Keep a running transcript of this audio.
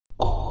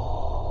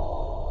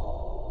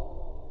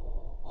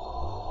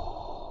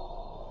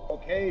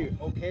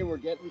Okay, we're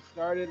getting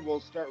started. We'll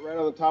start right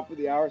on the top of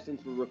the hour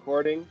since we're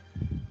recording.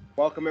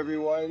 Welcome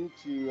everyone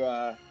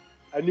to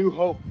A New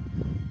Hope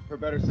for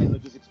Better Site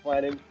Logistics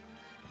Planning.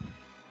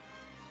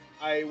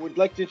 I would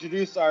like to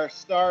introduce our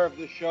star of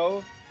the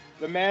show,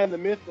 the man, the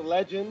myth, the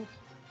legend,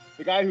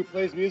 the guy who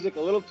plays music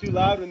a little too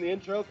loud in the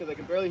intro because I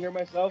can barely hear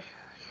myself,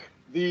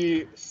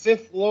 the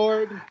Sith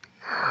Lord,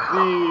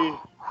 the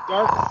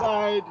dark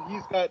side.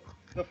 He's got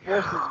the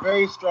force is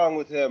very strong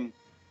with him.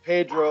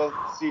 Pedro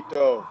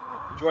Cito,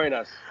 join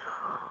us.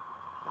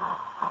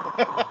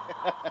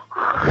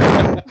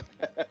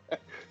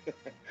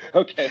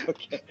 Okay.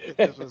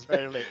 This was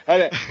very late. How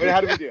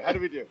do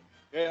we do?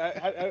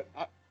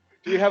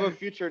 Do we have a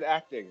future in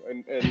acting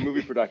and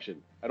movie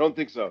production? I don't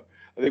think so.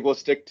 I think we'll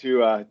stick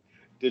to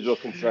digital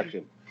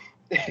construction.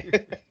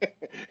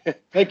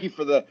 Thank you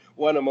for the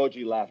one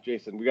emoji laugh,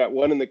 Jason. We got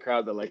one in the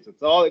crowd that likes it.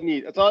 That's all it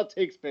needs. That's all it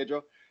takes,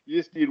 Pedro. You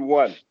just need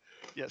one.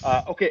 Yes.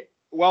 Okay.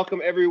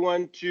 Welcome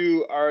everyone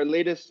to our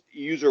latest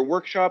user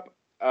workshop.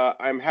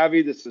 I'm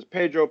Javi. This is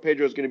Pedro.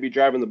 Pedro is going to be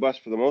driving the bus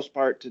for the most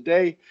part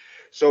today.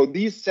 So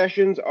these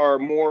sessions are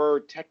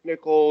more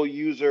technical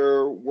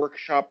user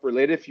workshop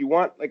related. If you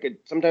want,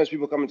 sometimes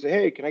people come and say,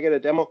 hey, can I get a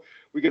demo?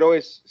 We could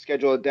always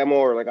schedule a demo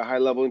or like a high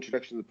level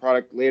introduction to the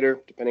product later,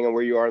 depending on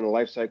where you are in the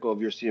life cycle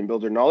of your CM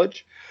Builder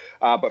knowledge.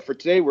 But for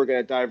today, we're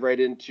going to dive right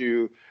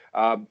into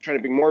trying to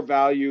bring more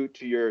value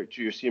to your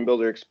CM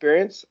Builder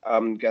experience.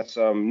 Got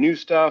some new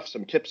stuff,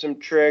 some tips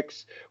and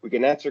tricks. We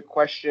can answer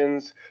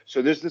questions.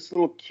 So there's this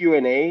little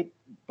Q&A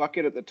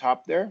bucket at the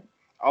top there.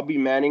 I'll be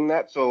manning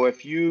that. So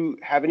if you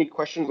have any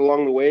questions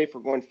along the way, if we're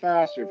going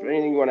fast, or if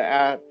anything you want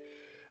to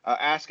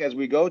ask as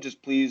we go,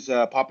 just please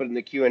pop it in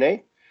the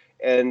Q&A.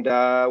 And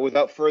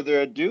without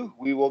further ado,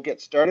 we will get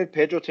started.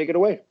 Pedro, take it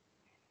away.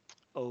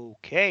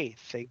 Okay,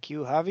 thank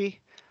you, Javi.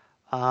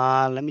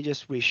 Let me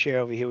just reshare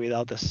over here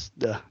without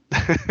the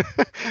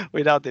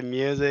without the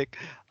music.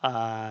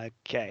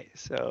 Okay,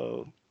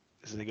 so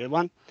this is a good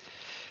one.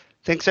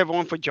 Thanks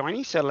everyone for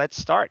joining. So let's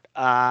start.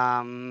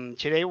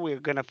 Today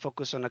we're gonna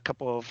focus on a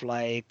couple of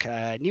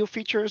new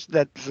features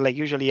that like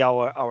usually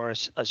our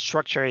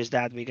structure is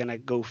that we're gonna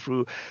go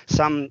through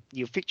some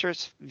new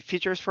features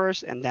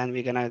first, and then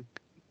we're gonna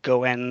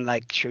go and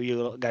like show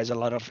you guys a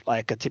lot of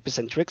like tips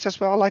and tricks as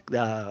well, like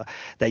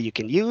that you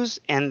can use,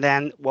 and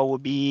then what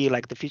would be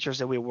like the features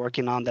that we're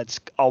working on that's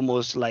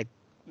almost like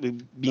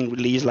being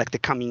released, like the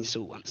coming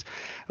soon ones.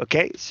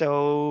 Okay,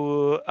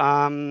 so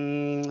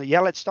yeah,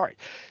 let's start.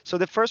 So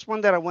the first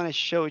one that I want to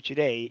show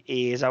today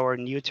is our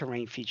new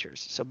terrain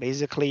features. So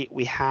basically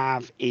we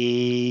have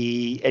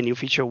a new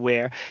feature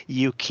where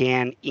you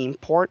can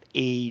import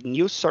a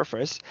new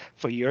surface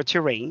for your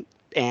terrain,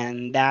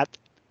 and that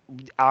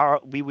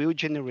we will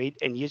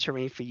generate a new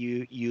terrain for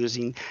you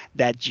using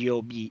that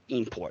GOB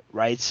import,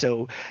 right?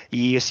 So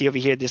you see over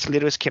here this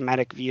little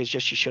schematic view is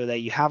just to show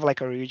that you have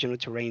like a original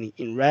terrain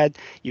in red.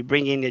 You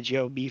bring in the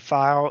GOB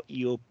file,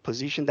 you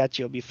position that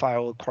GOB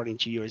file according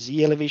to your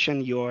Z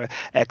elevation, your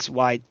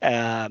XY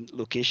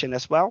location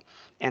as well,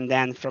 and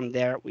then from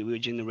there we will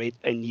generate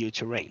a new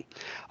terrain.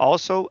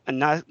 Also,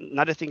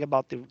 another thing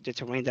about the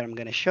terrain that I'm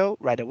going to show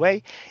right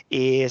away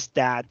is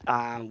that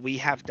we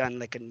have done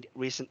like a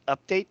recent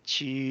update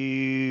to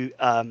to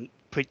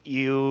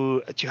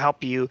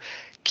help you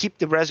keep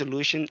the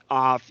resolution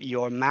of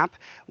your map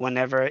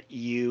whenever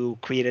you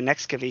create an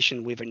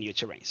excavation with a new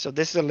terrain. So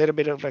this is a little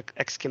bit of a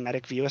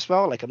schematic view as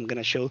well. Like I'm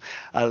gonna show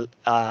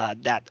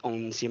that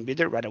on CM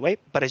Builder right away,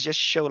 but I just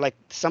show like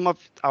some of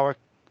our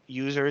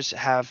users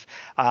have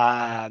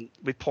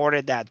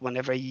reported that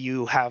whenever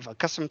you have a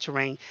custom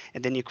terrain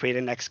and then you create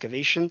an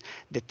excavation,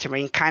 the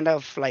terrain kind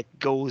of like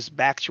goes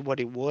back to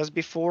what it was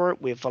before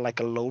with like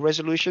a low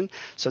resolution.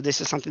 So this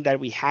is something that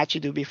we had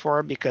to do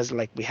before because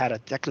like we had a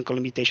technical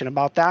limitation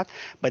about that.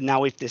 But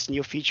now with this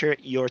new feature,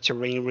 your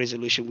terrain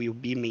resolution will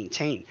be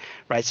maintained,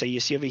 right? So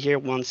you see over here,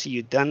 once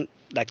you're done,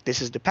 like this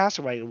is the pass,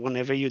 right?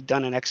 Whenever you've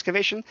done an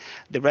excavation,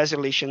 the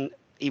resolution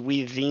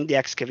within the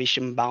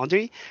excavation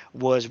boundary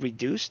was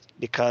reduced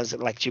because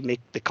like to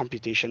make the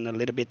computation a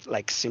little bit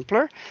like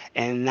simpler.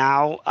 And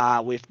now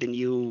with the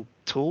new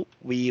tool,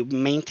 we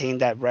maintain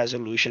that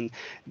resolution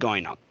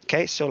going on.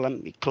 Okay, so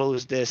let me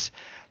close this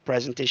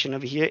presentation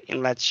over here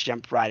and let's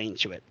jump right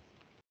into it.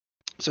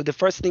 So the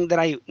first thing that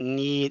I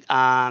need,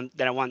 that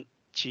I want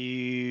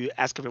to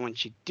ask everyone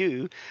to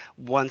do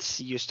once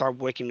you start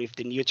working with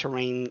the new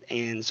terrain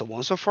and so on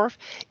and so forth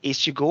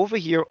is to go over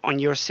here on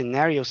your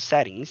scenario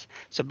settings.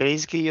 So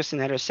basically your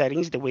scenario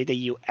settings, the way that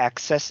you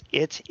access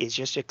it is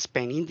just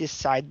expanding this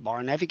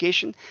sidebar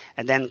navigation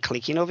and then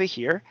clicking over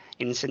here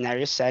in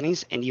scenario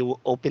settings, and you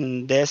will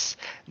open this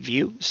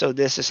view. So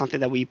this is something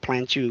that we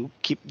plan to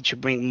keep to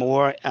bring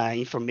more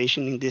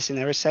information in this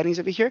scenario settings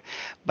over here,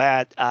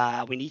 but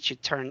we need to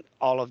turn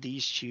all of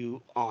these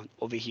to on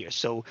over here.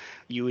 So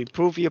you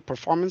improve your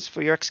performance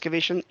for your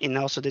excavation, and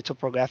also the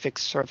topographic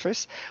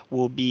surface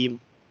will be,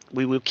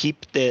 we will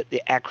keep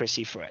the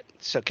accuracy for it.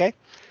 So, okay,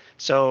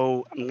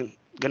 so I'm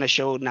gonna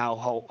show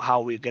now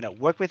how we're gonna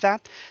work with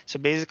that. So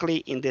basically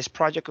in this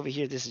project over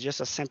here, this is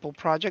just a simple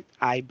project.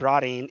 I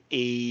brought in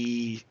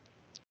a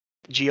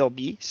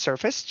GLB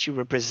surface to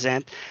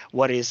represent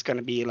what is going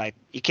to be like.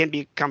 It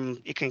can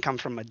come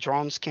from a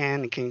drone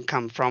scan. It can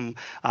come from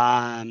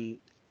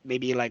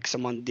maybe like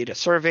someone did a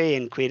survey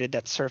and created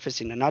that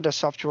surface in another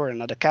software,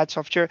 another CAD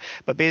software.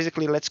 But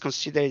basically, let's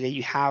consider that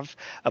you have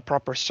a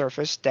proper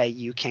surface that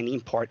you can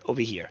import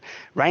over here.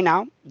 Right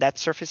now, that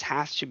surface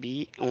has to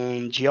be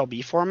on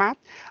GLB format,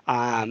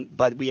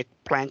 but we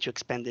plan to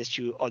expand this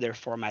to other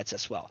formats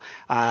as well.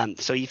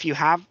 So if you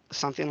have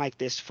something like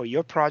this for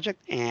your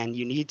project and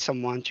you need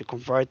someone to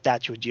convert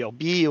that to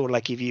GLB, or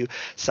like give you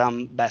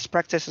some best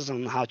practices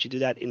on how to do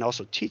that and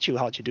also teach you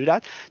how to do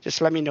that, just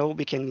let me know.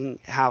 We can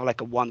have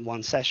like a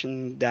one-on-one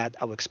session that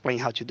I will explain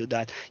how to do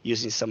that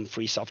using some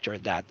free software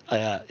that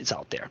is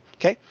out there.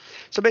 Okay,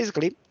 so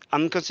basically,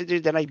 I'm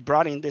considering that I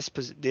brought in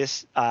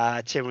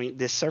terrain,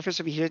 this surface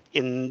over here.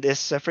 In this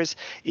surface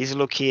is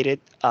located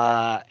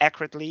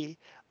accurately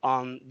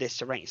on this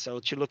terrain. So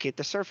to locate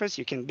the surface,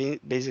 you can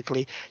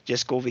basically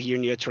just go over here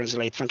in your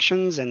translate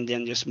functions and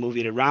then just move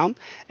it around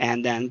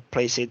and then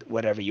place it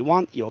wherever you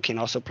want. You can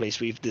also place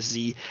with the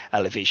Z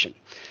elevation.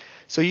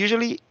 So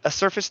usually a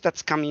surface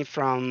that's coming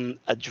from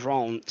a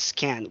drone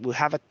scan will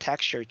have a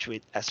texture to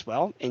it as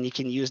well, and you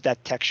can use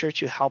that texture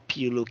to help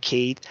you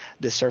locate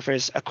the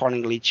surface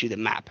accordingly to the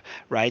map,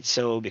 right?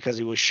 So because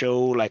it will show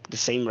like the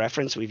same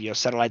reference with your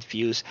satellite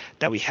views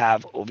that we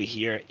have over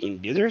here in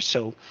Builder.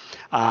 So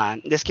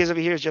this case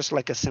over here is just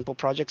like a simple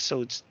project,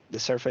 so the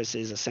surface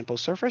is a simple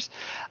surface.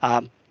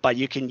 But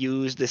you can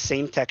use the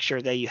same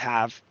texture that you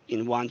have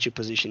in one to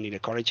position it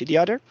according to the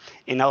other.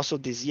 And also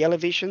the Z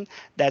elevation,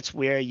 that's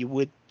where you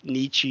would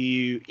need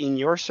to, in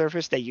your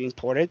surface that you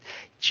imported,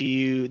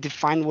 to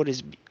define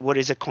what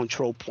is a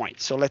control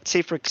point. So let's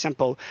say, for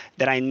example,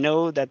 that I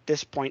know that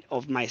this point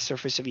of my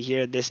surface over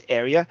here, this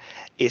area,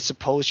 is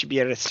supposed to be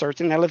at a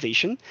certain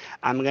elevation.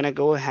 I'm going to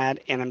go ahead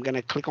and I'm going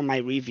to click on my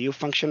review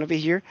function over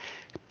here,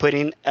 put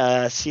in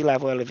a sea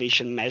level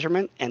elevation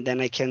measurement, and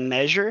then I can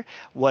measure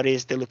what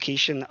is the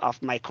location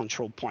of my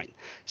control point.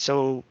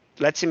 So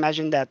let's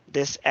imagine that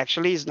this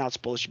actually is not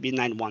supposed to be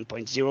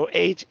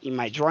 91.08 in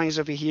my drawings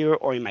over here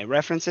or in my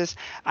references.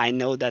 I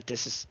know that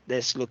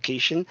this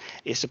location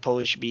is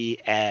supposed to be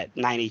at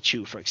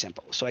 92, for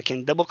example. So I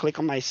can double click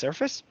on my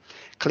surface,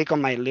 click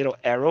on my little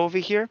arrow over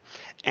here,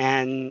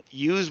 and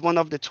use one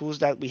of the tools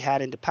that we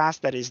had in the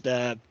past, that is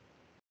the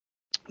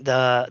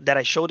that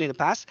I showed in the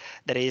past,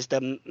 that is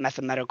the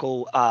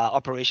mathematical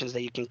operations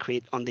that you can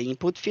create on the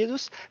input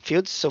fields.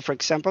 So for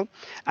example,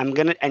 I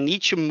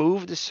need to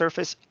move the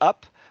surface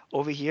up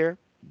over here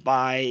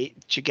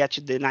to get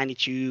to the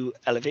 92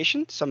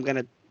 elevation. So I'm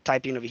gonna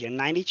type in over here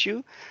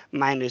 92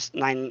 minus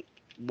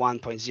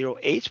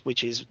 91.08,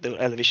 which is the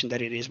elevation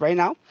that it is right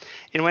now.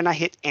 And when I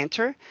hit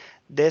enter,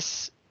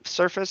 this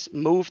surface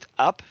moved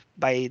up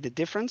by the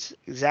difference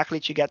exactly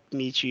to get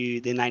me to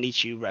the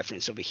 92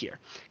 reference over here.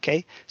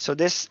 Okay, so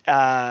this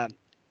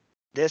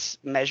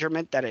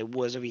measurement that it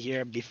was over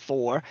here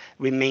before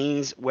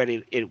remains where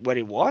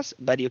it was,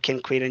 but you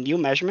can create a new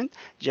measurement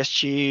just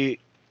to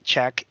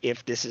check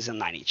if this is a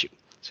 92.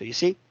 So you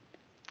see,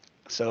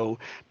 so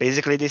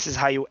basically this is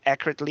how you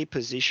accurately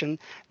position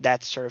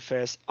that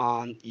surface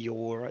on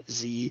your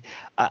Z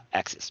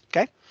axis.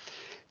 Okay,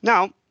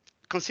 now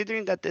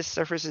considering that this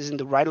surface is in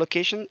the right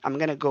location, I'm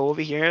going to go over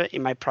here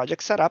in my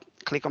project setup,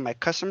 click on my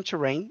custom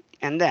terrain,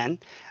 and then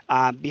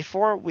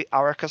before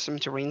our custom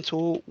terrain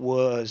tool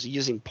was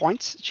using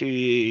points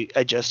to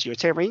adjust your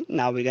terrain,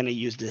 now we're going to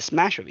use this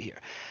mesh over here.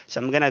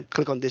 So I'm going to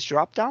click on this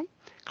drop down,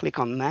 click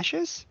on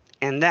meshes,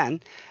 and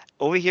then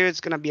over here it's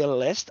going to be a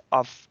list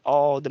of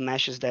all the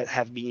meshes that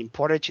have been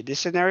imported to this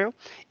scenario.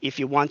 If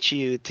you want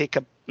to take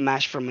a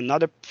mesh from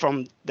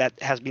that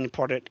has been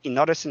imported in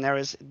other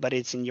scenarios, but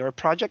it's in your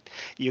project,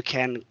 you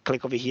can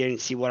click over here and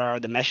see what are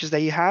the meshes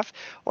that you have,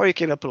 or you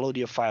can upload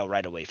your file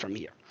right away from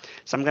here.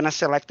 So I'm going to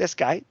select this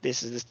guy.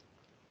 This is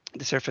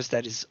the surface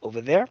that is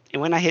over there,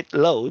 and when I hit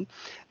load,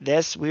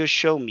 this will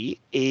show me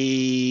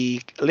a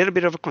little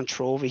bit of a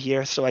control over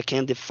here, so I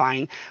can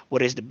define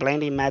what is the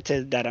blending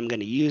method that I'm going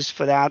to use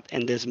for that,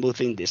 and the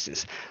smoothing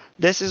distance.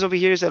 This is over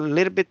here is a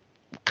little bit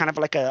kind of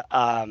like a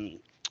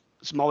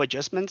small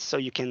adjustments, so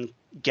you can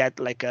get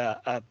like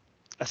a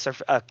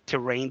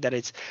terrain that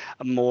is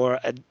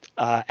more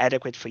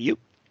adequate for you.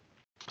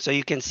 So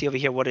you can see over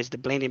here what is the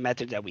blending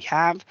method that we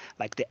have,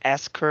 like the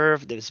S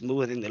curve, the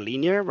smooth, and the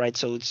linear, right?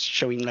 So it's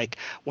showing like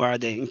where are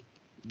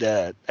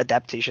the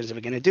adaptations that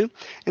we're going to do.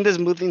 And the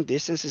smoothing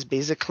distance is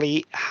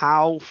basically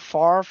how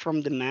far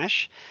from the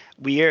mesh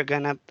we are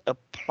going to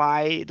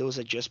apply those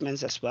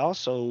adjustments as well.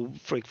 So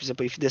for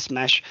example, if this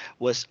mesh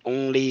was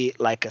only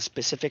like a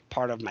specific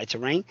part of my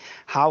terrain,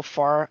 how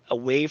far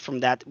away from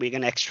that we're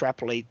going to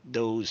extrapolate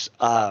those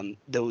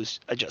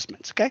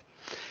adjustments, okay?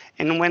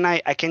 And when I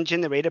can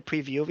generate a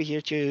preview over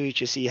here to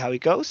see how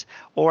it goes,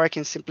 or I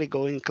can simply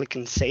go and click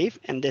and save,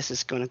 and this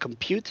is going to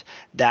compute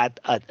that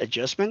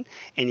adjustment.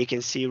 And you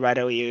can see right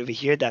away over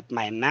here that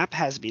my map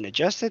has been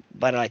adjusted,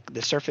 but like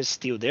the surface is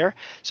still there.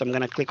 So I'm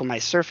going to click on my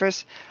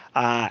surface.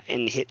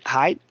 and hit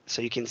hide,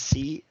 so you can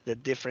see the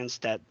difference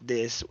that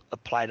this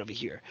applied over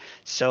here.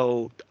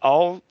 So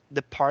all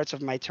the parts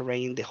of my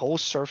terrain, the whole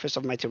surface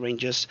of my terrain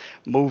just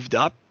moved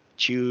up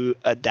to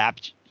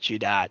adapt to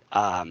that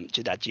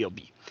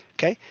GLB.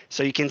 Okay,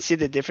 so you can see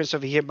the difference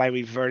over here by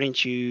reverting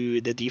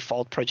to the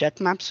default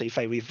project map. So if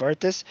I revert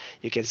this,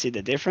 you can see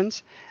the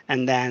difference.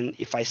 And then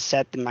if I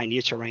set my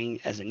new terrain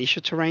as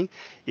initial terrain,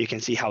 you can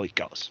see how it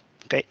goes.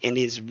 Okay, and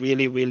it's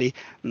really, really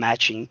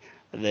matching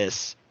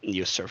this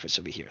new surface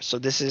over here. So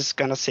this is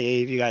gonna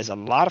save you guys a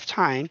lot of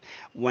time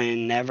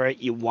whenever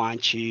you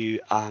want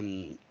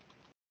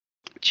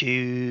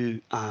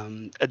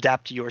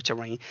adapt your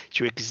terrain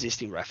to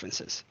existing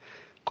references.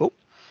 Cool.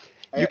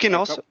 You can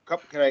also,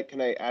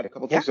 Can I add a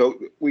couple yeah. things? So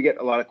we get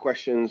a lot of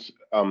questions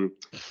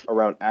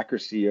around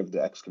accuracy of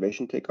the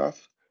excavation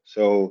takeoff.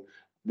 So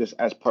this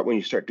as part when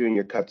you start doing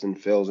your cuts and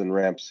fills and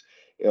ramps,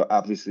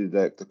 obviously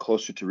the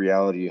closer to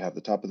reality you have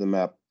the top of the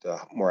map, the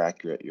more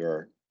accurate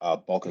your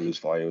bulk and loose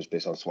volumes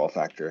based on swell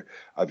factor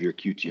of your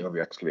QT of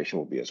your excavation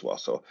will be as well.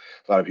 So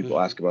a lot of people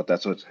ask about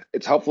that. So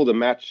it's helpful to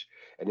match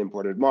an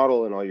imported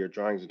model and all your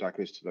drawings and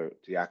documents to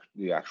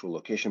the actual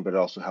location, but it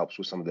also helps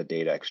with some of the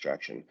data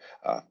extraction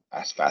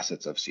as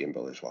facets of CM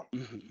Builder as well.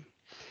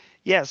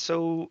 Yeah,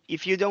 so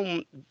if you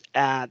don't,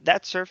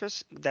 that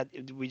surface that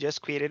we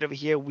just created over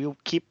here will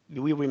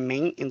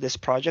remain in this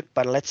project.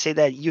 But let's say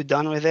that you're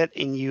done with it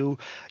and you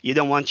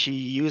don't want to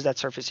use that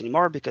surface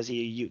anymore because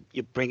you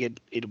bring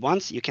it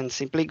once. You can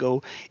simply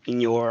go in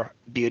your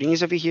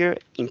buildings over here,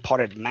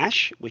 imported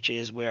mesh, which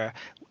is where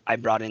I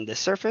brought in this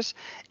surface.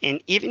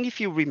 And even if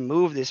you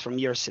remove this from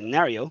your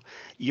scenario,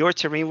 your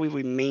terrain will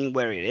remain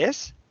where it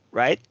is,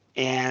 right?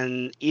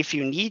 And if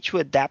you need to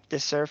adapt the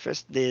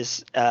surface,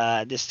 this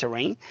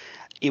terrain,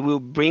 it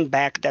will bring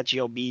back that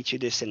GLB to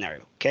this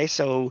scenario. Okay,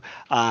 so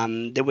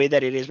the way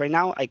that it is right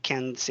now, I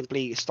can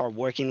simply start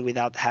working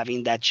without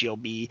having that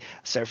GLB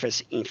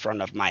surface in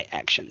front of my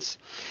actions.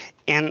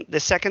 And the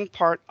second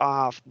part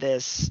of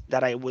this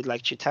that I would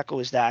like to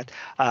tackle is that,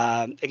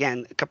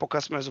 again, a couple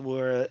customers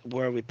were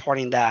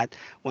reporting that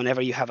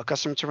whenever you have a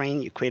custom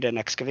terrain, you create an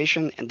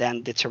excavation, and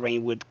then the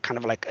terrain would kind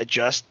of like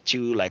adjust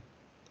to like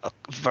a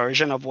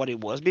version of what it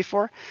was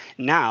before.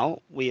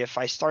 Now, if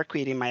I start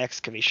creating my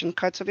excavation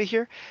cuts over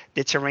here,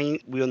 the terrain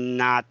will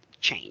not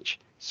change.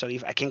 So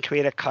if I can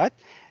create a cut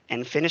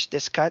and finish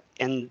this cut,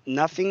 and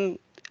nothing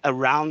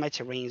around my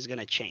terrain is going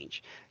to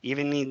change.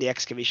 Even in the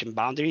excavation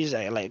boundaries,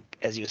 like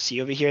as you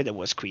see over here that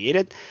was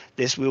created,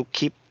 this will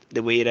keep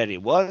the way that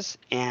it was,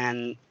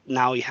 and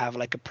now you have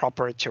like a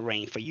proper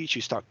terrain for you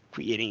to start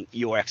creating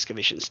your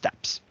excavation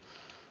steps.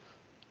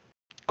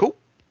 Cool.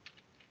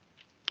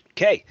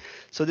 Okay,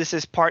 so this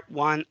is part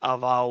one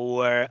of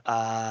our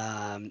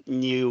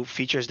new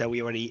features that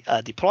we already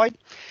deployed.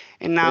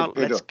 And now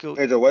Pedro, let's go.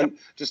 Pedro, yep.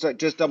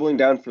 Just doubling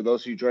down for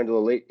those who joined a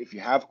little late. If you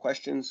have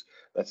questions,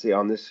 let's say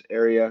on this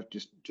area,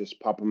 just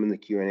pop them in the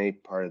Q&A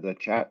part of the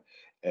chat,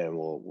 and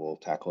we'll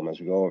tackle them as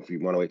we go. If you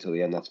want to wait till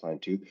the end, that's fine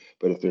too.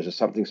 But if there's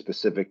something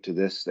specific to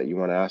this that you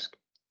want to ask,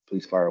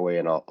 please fire away,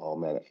 and I'll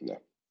man it from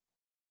there.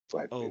 Go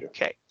ahead, Pedro.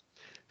 Okay,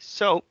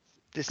 so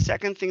the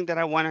second thing that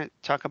I want to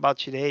talk about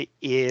today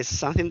is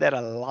something that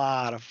a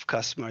lot of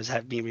customers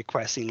have been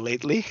requesting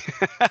lately.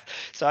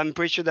 So I'm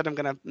pretty sure that I'm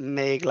gonna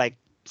make like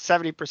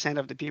 70%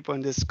 of the people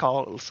in this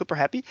call super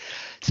happy.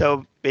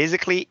 So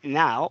basically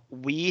now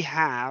we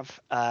have,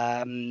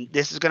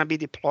 this is gonna be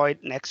deployed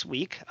next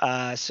week.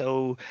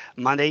 So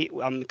Monday,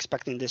 I'm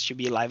expecting this to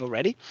be live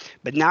already.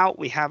 But now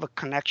we have a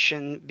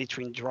connection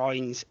between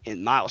drawings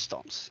and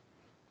milestones.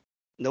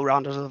 No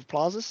rounds of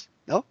applauses?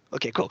 No?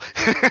 Okay, cool.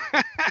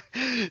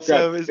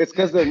 So it's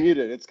because they're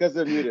muted. It's because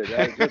they're muted.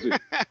 Right?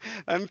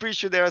 I'm pretty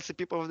sure there are some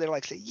people over there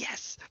like say,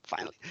 yes,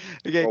 finally.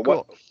 Okay,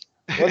 well, cool.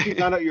 Once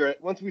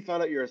we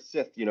found out you're a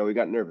Sith, we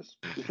got nervous.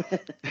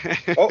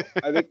 Oh,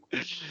 I think.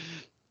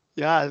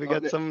 Yeah, we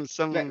got some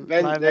Ben,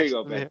 there you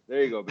go, Ben.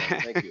 There you go,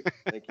 Ben.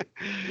 Thank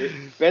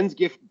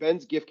you.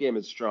 Ben's gift game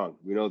is strong.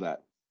 We know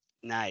that.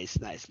 Nice.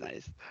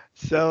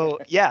 So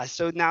yeah,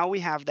 so now we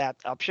have that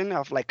option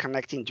of like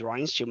connecting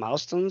drawings to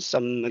milestones. So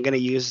I'm gonna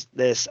use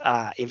this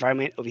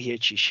environment over here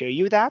to show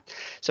you that.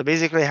 So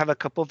basically I have a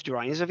couple of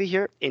drawings over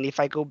here. And if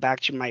I go back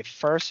to my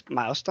first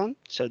milestone,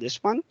 so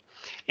this one,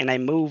 and I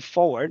move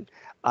forward,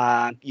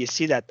 you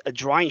see that a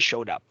drawing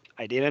showed up.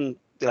 I didn't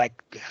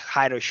like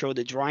hide or show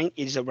the drawing.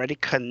 It is already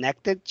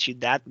connected to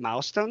that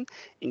milestone.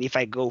 And if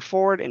I go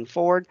forward and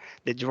forward,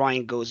 the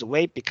drawing goes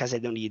away because I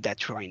don't need that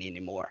drawing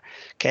anymore.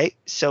 Okay,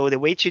 so the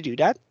way to do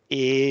that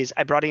is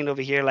I brought in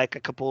over here like a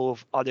couple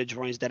of other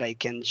drawings that I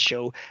can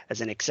show as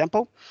an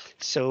example.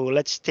 So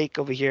let's take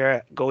over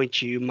here, go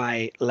into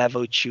my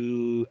level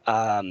 2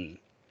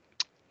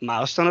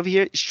 milestone over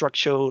here,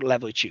 structural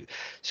level 2.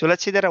 So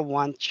let's say that I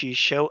want to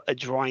show a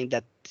drawing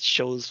that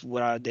shows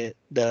what are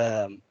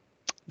the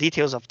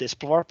details of this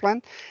floor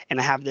plan, and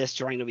I have this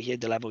drawing over here,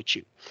 the level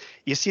 2.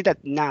 You see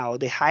that now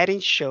the hide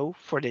and show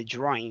for the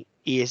drawing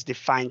is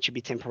defined to be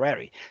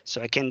temporary.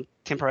 So I can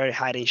temporarily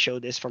hide and show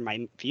this from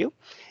my view.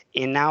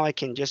 And now I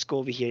can just go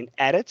over here and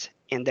edit,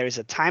 and there is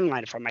a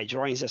timeline for my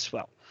drawings as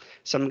well.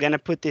 So I'm going to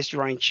put this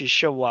drawing to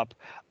show up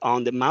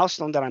on the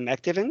milestone that I'm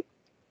active and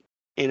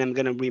I'm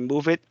going to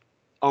remove it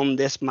on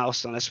this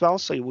milestone as well.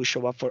 So it will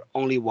show up for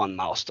only one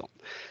milestone.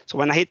 So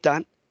when I hit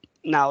done,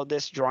 now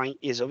this drawing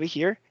is over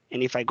here.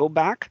 And if I go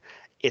back,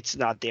 it's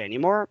not there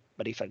anymore.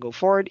 But if I go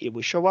forward, it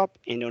will show up.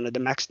 And on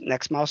the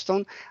next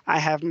milestone, I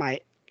have my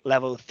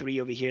level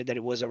 3 over here that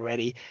it was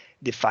already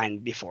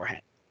defined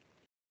beforehand.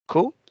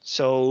 Cool.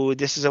 So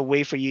this is a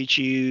way for you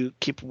to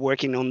keep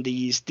working on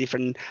these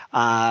different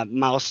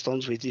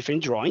milestones with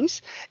different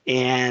drawings.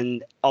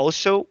 And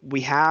also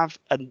we have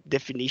a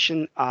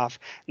definition of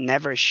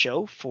never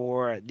show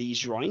for these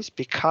drawings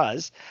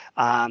because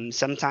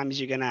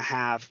sometimes you're going to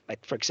have,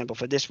 like, for example,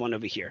 for this one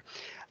over here,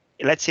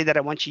 let's say that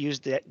I want to use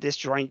this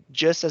drawing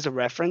just as a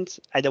reference.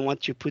 I don't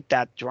want to put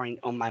that drawing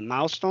on my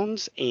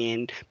milestones,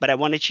 but I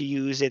wanted to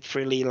use it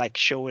freely, like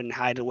show and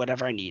hide or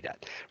whatever I need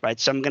it, right?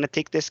 So I'm going to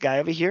take this guy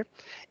over here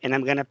and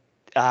I'm going to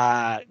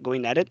go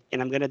in edit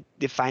and I'm going to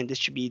define this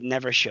to be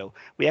never show.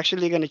 We're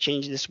actually going to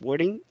change this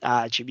wording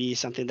to be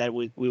something that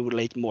we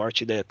relate more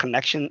to the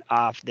connection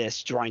of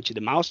this drawing to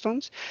the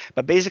milestones.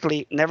 But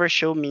basically, never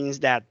show means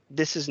that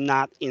this is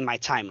not in my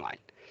timeline.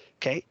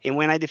 Okay, and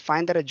when I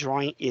define that a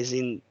drawing is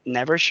in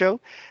never show,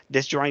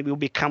 this drawing will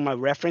become a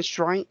reference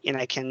drawing and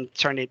I can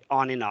turn it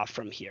on and off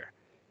from here.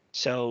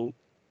 So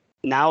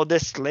now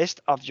this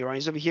list of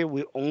drawings over here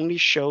will only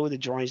show the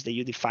drawings that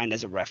you defined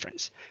as a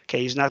reference.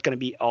 Okay, it's not going to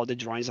be all the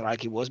drawings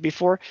like it was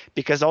before,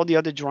 because all the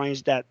other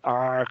drawings that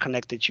are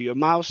connected to your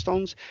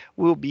milestones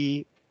will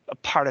be a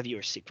part of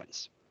your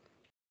sequence.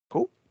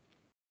 Cool.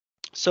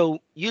 So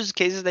use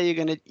cases that you're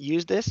going to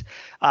use this.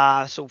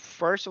 So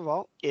first of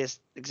all is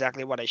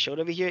exactly what I showed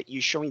over here.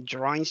 You're showing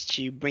drawings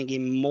to bring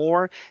in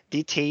more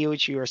detail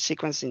to your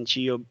sequence and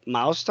to your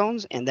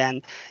milestones. And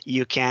then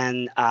you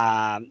can,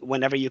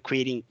 whenever you're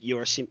creating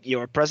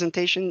your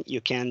presentation,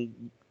 you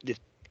can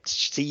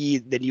see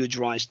the new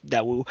drawings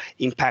that will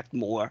impact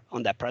more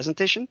on that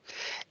presentation.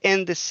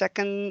 And the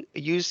second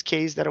use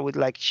case that I would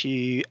like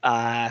to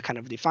kind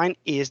of define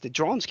is the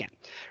drone scan,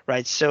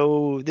 right?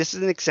 So this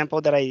is an example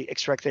that I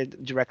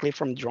extracted directly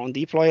from Drone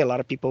Deploy. A lot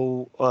of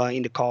people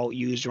in the call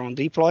use Drone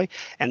Deploy,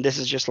 and this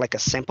is just like a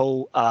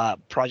simple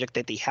project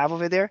that they have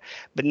over there.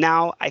 But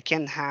now I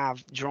can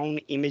have drone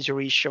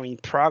imagery showing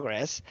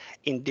progress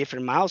in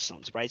different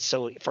milestones, right?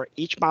 So for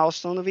each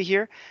milestone over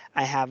here,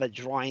 I have a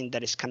drawing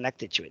that is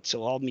connected to it.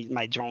 So all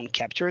my drone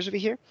captures over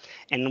here.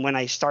 And when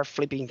I start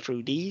flipping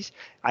through these,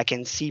 I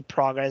can see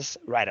progress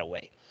right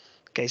away.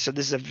 Okay, so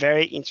this is a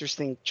very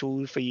interesting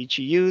tool for you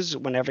to use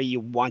whenever you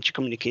want to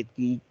communicate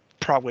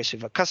progress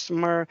with a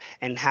customer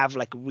and have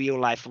like real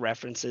life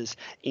references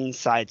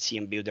inside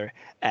CM Builder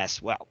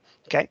as well.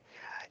 Okay.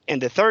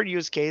 And the third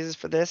use cases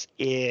for this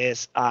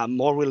is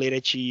more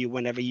related to you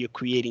whenever you're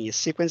creating a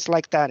sequence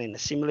like that in a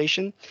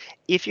simulation.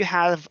 If you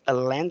have a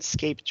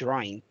landscape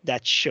drawing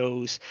that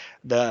shows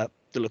the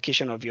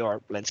location of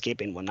your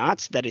landscape and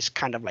whatnot, that is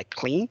kind of like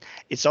clean.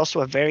 It's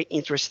also a very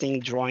interesting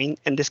drawing.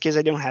 In this case,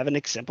 I don't have an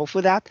example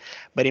for that,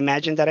 but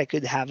imagine that I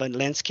could have a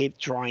landscape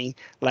drawing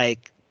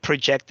like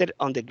projected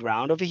on the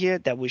ground over here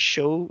that would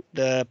show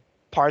the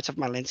parts of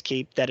my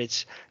landscape that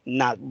it's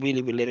not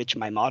really related to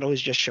my model. It's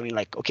just showing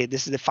like, okay,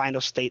 this is the final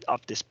state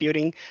of this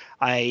building.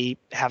 I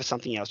have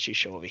something else to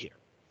show over here.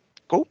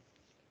 Cool.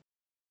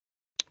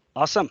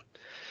 Awesome.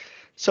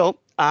 So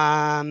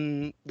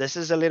this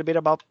is a little bit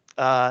about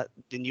the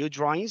new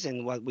drawings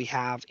and what we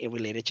have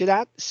related to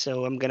that.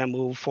 So I'm going to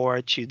move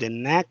forward to the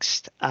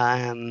next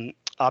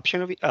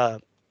option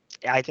of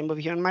item over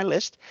here on my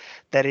list.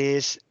 That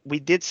is, we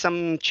did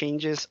some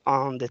changes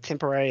on the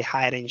temporary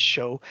hide and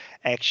show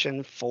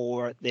action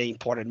for the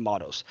imported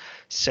models.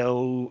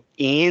 So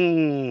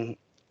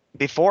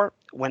before,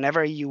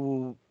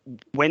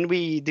 when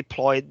we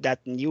deployed that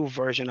new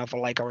version of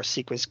like our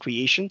sequence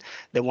creation,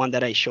 the one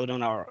that I showed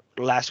on our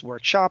last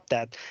workshop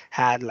that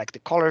had like the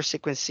color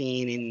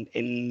sequencing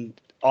in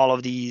all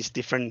of these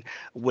different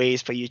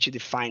ways for you to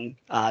define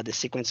the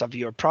sequence of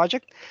your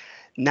project.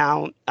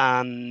 Now,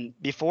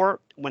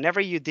 before,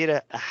 whenever you did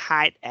a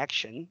hide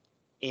action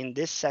in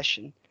this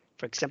session,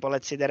 for example,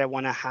 let's say that I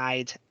want to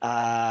hide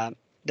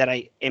that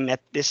I am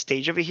at this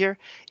stage over here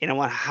and I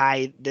want to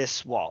hide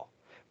this wall,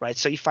 right?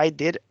 So if I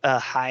did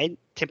a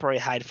temporary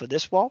hide for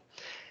this wall,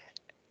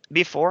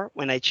 before,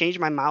 when I change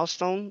my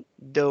milestone,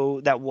 though,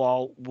 that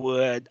wall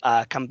would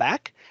come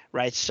back,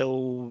 right?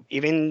 So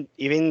even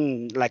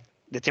like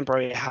the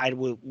temporary hide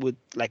would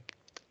like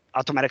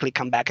automatically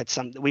come back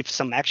with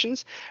some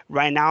actions.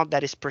 Right now,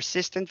 that is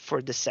persistent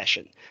for the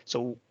session.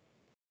 So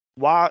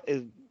while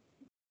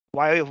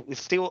we're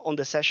still on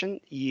the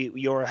session,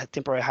 your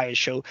temporary hide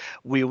show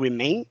will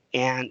remain,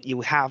 and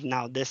you have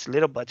now this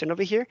little button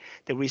over here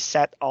that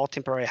reset all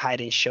temporary hide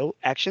and show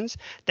actions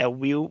that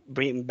will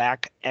bring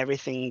back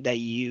everything that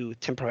you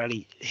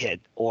temporarily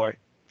hid or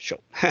show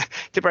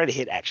temporarily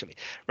hid actually,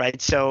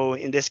 right? So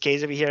in this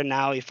case over here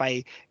now, if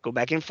I go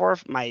back and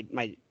forth, my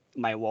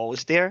my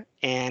walls there.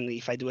 And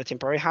if I do a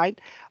temporary hide,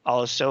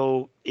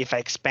 also if I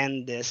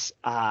expand this,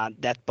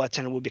 that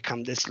button will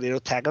become this little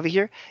tag over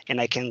here, and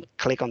I can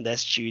click on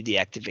this to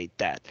deactivate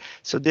that.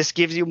 So this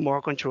gives you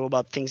more control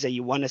about things that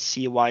you want to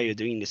see while you're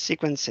doing the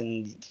sequence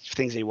and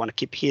things that you want to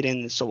keep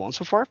hidden and so on and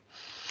so forth.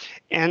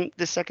 And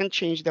the second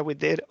change that we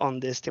did on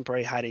this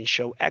temporary hide and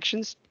show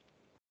actions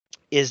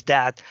is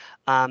that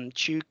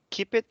to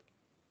keep it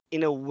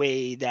in a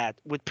way that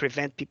would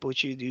prevent people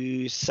to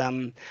do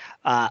some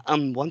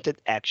unwanted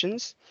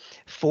actions.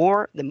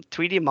 For the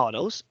 3D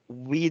models,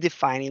 we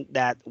defining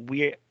that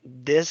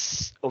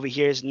this over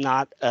here is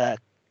not a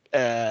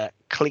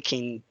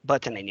clicking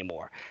button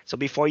anymore. So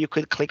before you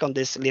could click on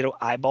this little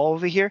eyeball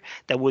over here,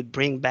 that would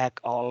bring back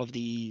all of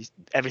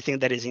everything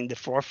that is in the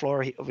fourth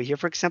floor over here,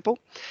 for example.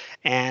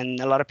 And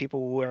a lot of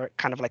people were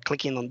kind of like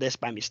clicking on this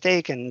by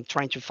mistake and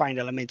trying to find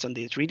elements on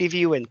the 3D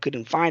view and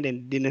couldn't find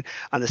and didn't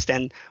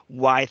understand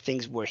why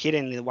things were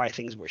hidden and why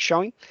things were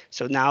showing.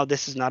 So now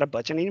this is not a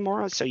button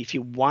anymore. So if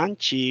you want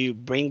to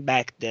bring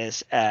back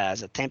this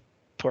as a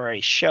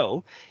temporary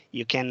show,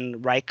 you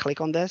can right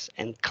click on this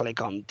and click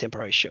on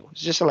temporary show.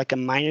 It's just like a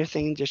minor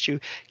thing just to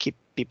keep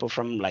people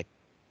from like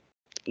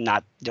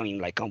not doing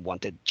like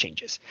unwanted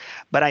changes.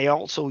 But I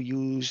also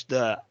use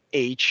the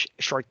H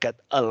shortcut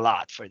a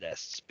lot for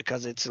this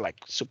because it's like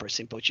super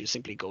simple to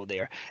simply go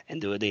there and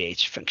do the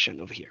H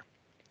function over here.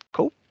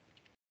 Cool.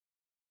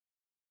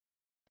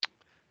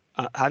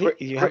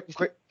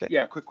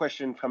 Javi, quick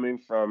question coming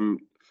from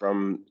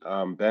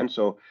Ben.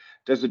 So,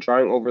 does the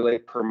drawing overlay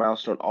per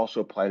milestone also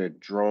apply to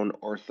drone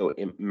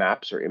ortho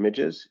maps or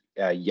images?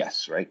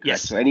 Yes, right. Correct.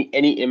 Yes. So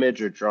any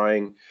image or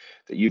drawing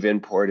that you've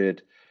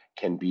imported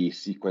can be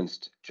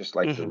sequenced just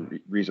like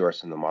the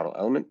resource in the model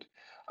element.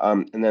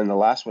 And then the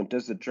last one: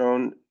 does the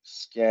drone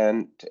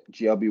scan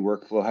GLB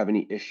workflow have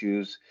any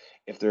issues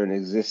if there are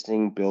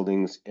existing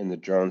buildings in the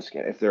drone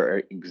scan? If there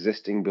are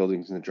existing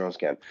buildings in the drone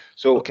scan,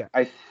 so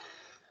okay.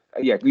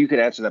 Yeah, you can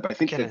answer that, but I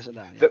think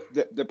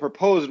the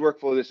proposed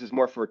workflow, this is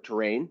more for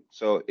terrain.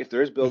 So if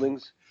there is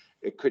buildings,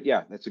 it could,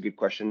 that's a good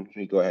question.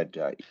 Can you go ahead?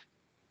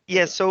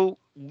 Yeah, so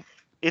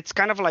it's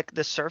kind of like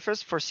the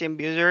surface for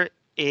cmBuilder.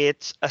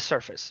 It's a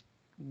surface.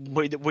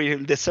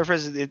 The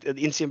surface in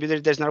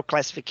cmBuilder, there's no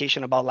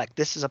classification about like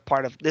this is a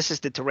part of this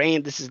is the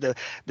terrain, this is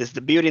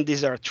the building,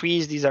 these are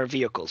trees, these are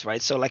vehicles,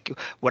 right? So like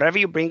whatever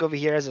you bring over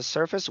here as a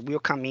surface will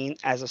come in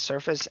as a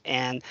surface,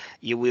 and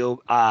you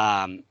will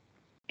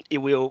it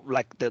will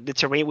like the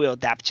terrain will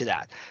adapt to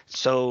that.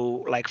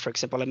 So like for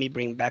example, let me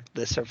bring back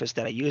the surface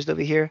that I used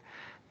over here,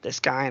 this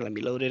guy. Let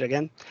me load it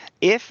again.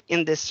 If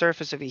in this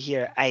surface over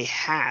here I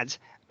had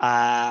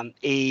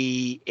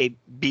a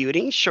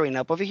building showing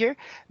up over here,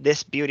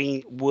 this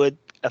building would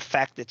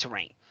affect the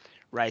terrain,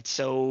 right?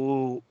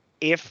 So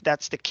if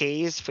that's the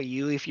case for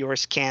you, if your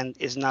scan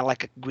is not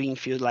like a green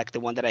field like the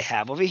one that I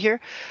have over here,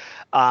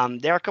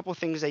 there are a couple of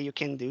things that you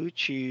can do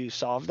to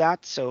solve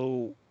that.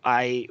 So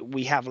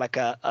we have like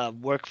a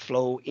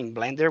workflow in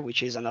Blender,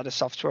 which is another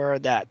software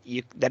that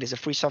is a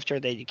free software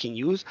that you can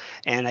use,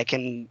 and I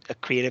can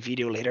create a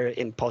video later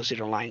and post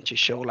it online to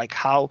show like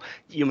how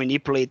you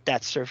manipulate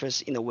that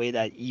surface in a way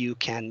that you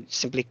can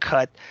simply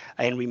cut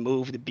and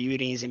remove the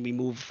buildings and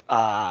remove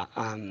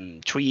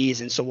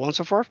trees and so on and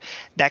so forth.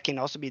 That can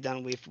also be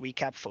done with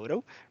Recap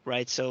Photo,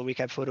 right? So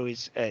Recap Photo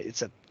is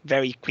it's a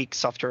very quick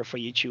software for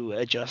you to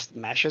adjust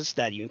meshes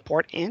that you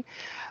import in.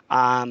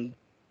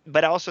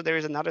 But also there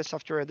is another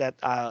software that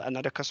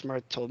another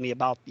customer told me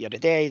about the other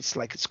day.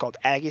 It's called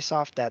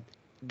Agisoft.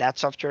 That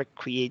software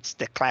creates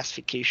the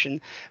classification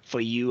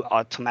for you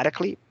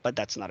automatically, but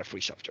that's not a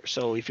free software.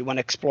 So if you want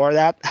to explore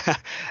that,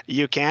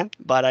 you can.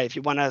 But if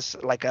you want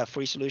like a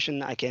free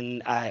solution,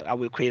 I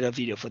will create a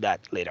video for that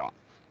later on.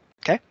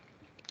 Okay.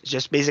 It's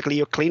just basically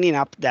you're cleaning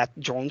up that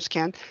drone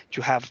scan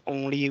to have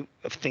only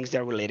things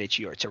that are related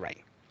to your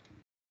terrain.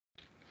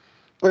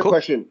 Quick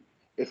question.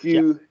 If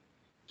you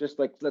just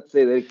like, let's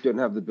say they don't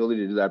have the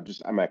ability to do that,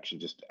 I'm actually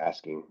just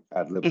asking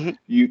ad lib.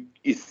 In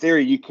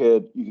theory, you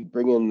could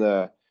bring in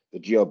the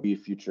GLB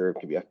feature, it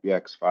could be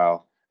FBX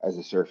file as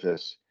a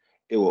surface.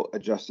 It will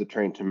adjust the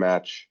terrain to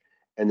match,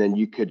 and then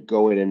you could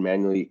go in and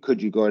manually.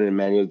 Could you go in and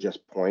manually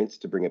adjust points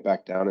to bring it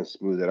back down and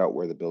smooth it out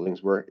where the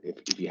buildings were,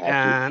 if you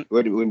had to?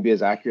 It wouldn't be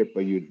as accurate,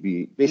 but you'd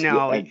be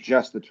basically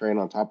adjust the terrain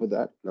on top of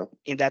that. No.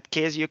 In that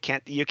case, you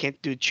can't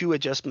do two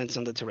adjustments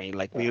on the terrain.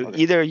 Like we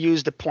either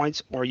use the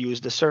points or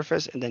use the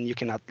surface, and then you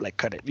cannot like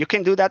cut it. You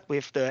can do that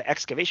with the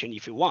excavation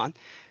if you want.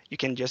 You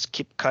can just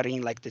keep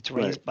cutting like the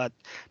terrains, but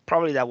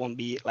probably that won't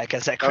be like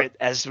as accurate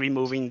as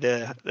removing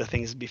the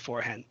things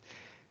beforehand.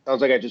 Sounds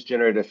like I just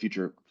generated a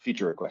feature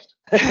request.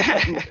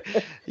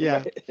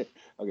 Yeah.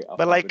 Okay.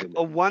 But like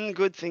one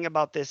good thing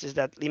about this is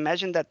that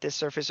imagine that this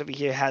surface over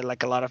here had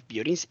like a lot of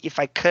buildings. If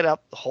I cut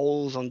up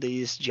holes on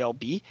these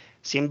GLB,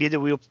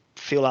 cmBuilder will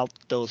fill out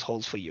those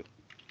holes for you.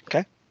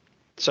 Okay.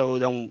 So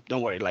don't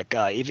worry. Like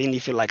even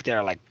if you like there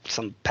are like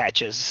some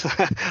patches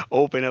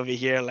open over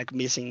here, like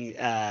missing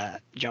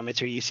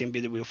geometry,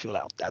 cmBuilder will fill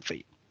out that for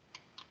you.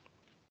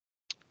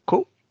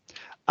 Cool.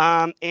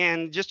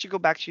 And just to go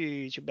back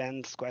to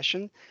Ben's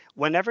question,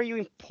 whenever you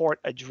import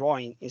a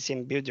drawing in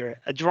Sim Builder,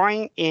 a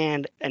drawing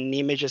and an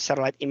image, a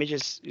satellite image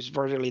is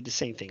virtually the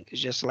same thing.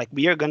 It's just like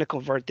we are going to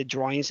convert the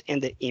drawings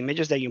and the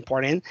images that you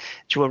import in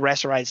to a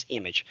rasterized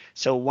image.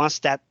 So once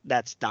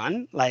that's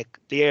done, like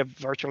they are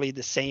virtually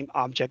the same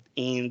object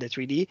in the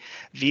 3D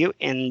view,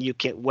 and you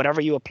can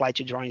whatever you apply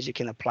to drawings, you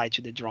can apply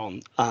to the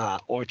drone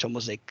or to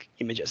mosaic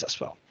images as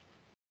well.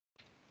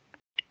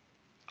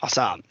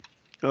 Awesome.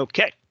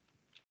 Okay.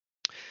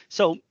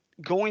 So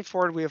going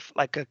forward with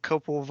like a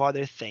couple of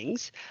other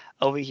things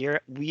over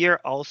here, we are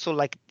also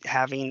like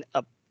having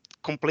a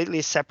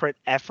completely separate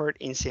effort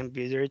in Sim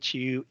Builder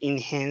to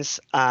enhance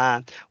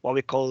what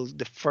we call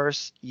the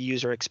first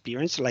user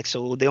experience. Like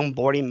so the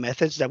onboarding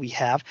methods that we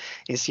have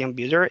in Sim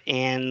Builder,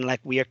 and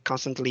like we are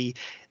constantly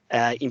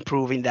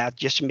improving that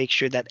just to make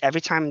sure that every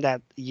time that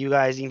you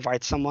guys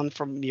invite someone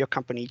from your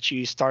company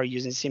to start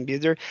using Sim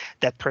Builder,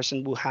 that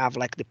person will have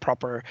like the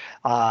proper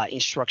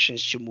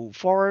instructions to move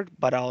forward.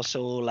 But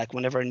also like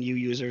whenever new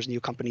users, new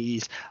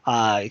companies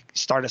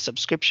start a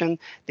subscription,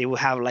 they will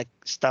have like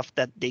stuff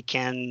that they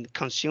can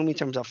consume in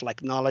terms of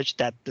like knowledge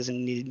that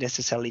doesn't need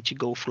necessarily to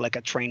go through like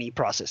a training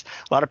process.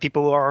 A lot of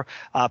people are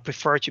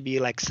prefer to be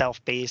like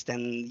self-paced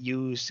and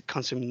use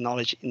consume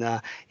knowledge in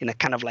a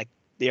kind of like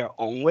their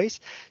own ways.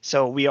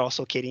 So we are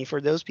also catering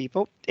for those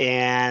people.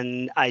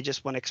 And I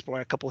just want to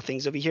explore a couple of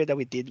things over here that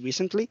we did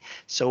recently.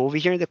 So over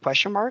here in the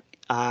question mark,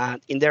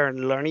 in their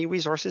learning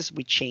resources,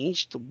 we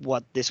changed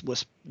what this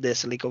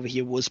link over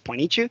here was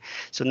pointing to.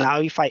 So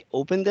now if I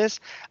open this,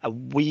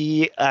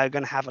 we are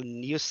going to have a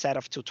new set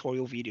of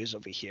tutorial videos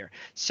over here.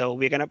 So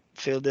we're going to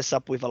fill this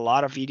up with a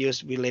lot of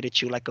videos related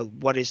to like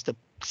what is the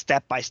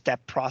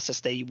step-by-step process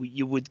that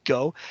you would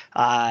go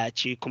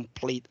to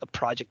complete a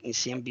project in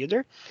CM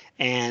Builder.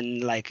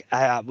 And like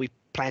we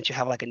plan to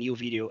have like a new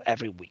video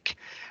every week.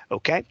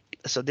 Okay,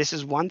 so this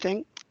is one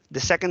thing. The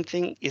second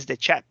thing is the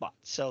chatbot.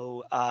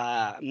 So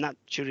I'm not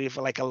sure if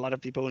like a lot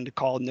of people in the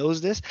call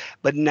knows this,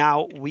 but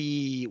now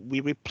we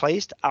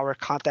replaced our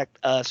contact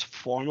us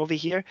form over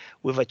here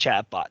with a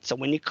chatbot. So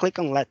when you click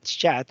on Let's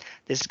Chat,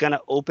 this is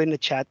gonna open the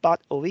chatbot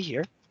over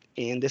here.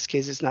 In this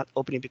case, it's not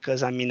opening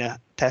because I'm in a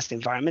test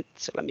environment.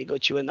 So let me go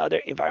to another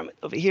environment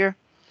over here.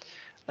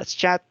 Let's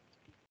chat.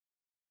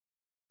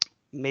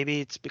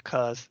 Maybe it's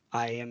because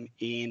I am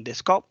in the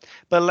scope,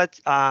 but let's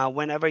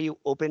whenever you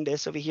open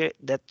this over here,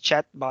 that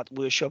chat bot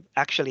will show up.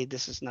 Actually,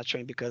 this is not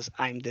showing because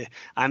I'm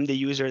the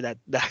user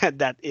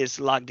that is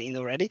logged in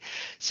already.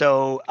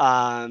 So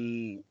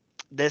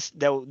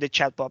the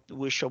chatbot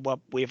will show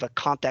up with a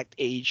contact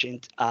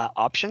agent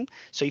option.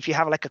 So if you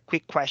have like a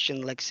quick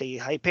question, like say,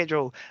 "Hi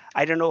Pedro,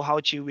 I don't know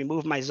how to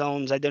remove my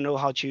zones. I don't know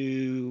how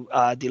to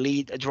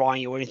delete a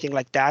drawing or anything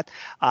like that."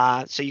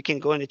 So you can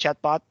go in the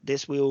chatbot.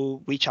 This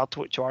will reach out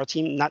to our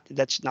team.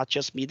 That's not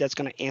just me that's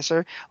going to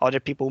answer. Other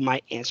people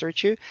might answer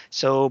too.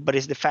 So, but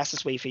it's the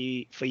fastest way for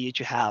you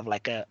to have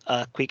like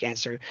a quick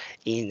answer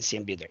in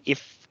CM Builder.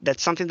 If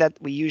that's something that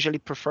we usually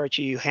prefer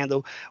to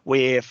handle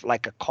with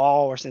like a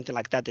call or something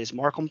like that is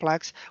more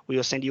complex, we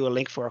will send you a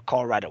link for a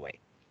call right away.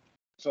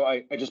 So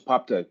I just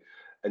popped an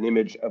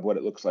image of what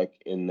it looks like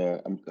in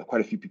quite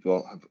a few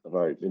people have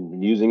already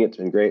been using it. It's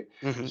been great.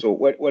 Mm-hmm. So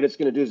what it's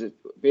going to do is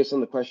based on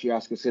the question you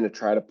ask, it's going to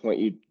try to point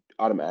you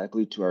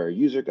automatically to our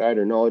user guide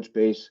or knowledge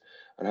base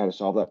on how to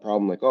solve that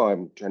problem. Like, oh,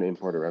 I'm trying to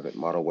import a Revit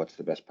model. What's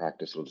the best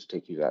practice? It'll just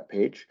take you to that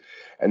page.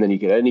 And then you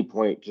can at any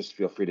point just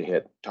feel free to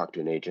hit talk to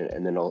an agent,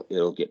 and then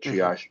it'll get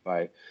triaged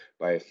by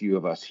a few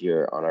of us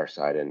here on our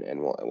side, and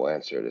we'll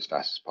answer it as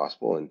fast as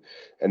possible.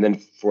 And then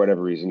for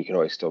whatever reason, you can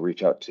always still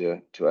reach out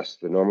to us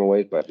the normal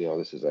way. But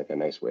this is like a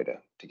nice way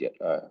to get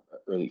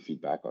early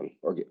feedback on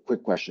or get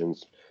quick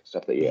questions,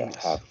 stuff that you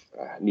have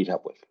need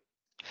help with.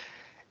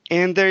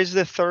 And there is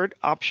the third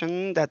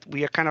option that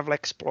we are kind of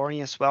like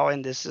exploring as well,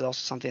 and this is also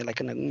something like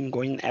an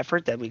ongoing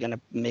effort that we're going to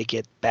make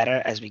it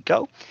better as we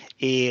go,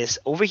 is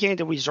over here in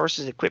the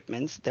resources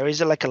equipment, there is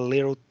like a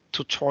little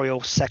tutorial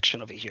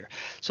section over here.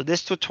 So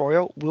this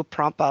tutorial will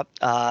prompt up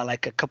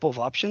like a couple of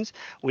options.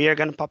 We are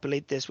going to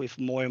populate this with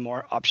more and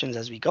more options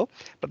as we go.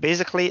 But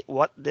basically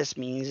what this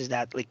means is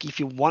that like if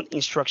you want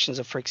instructions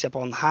of, for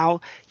example, on how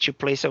to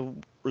place a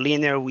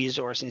linear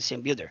resource in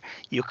Sim Builder,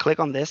 you click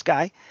on this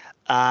guy.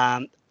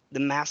 The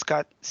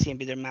mascot, CM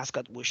Builder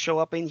mascot, will show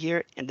up in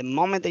here. And the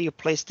moment that you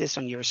place this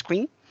on your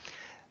screen,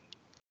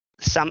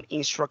 some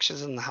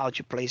instructions on how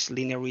to place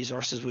linear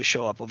resources will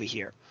show up over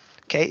here.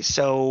 Okay,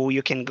 so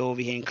you can go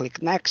over here and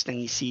click next, and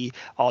you see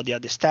all the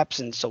other steps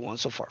and so on and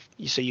so forth.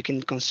 So you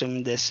can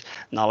consume this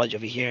knowledge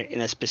over here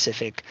in a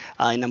specific,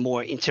 in a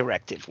more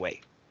interactive way.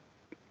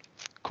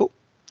 Cool.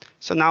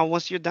 So now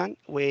once you're done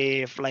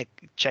with like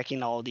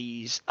checking all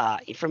these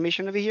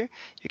information over here,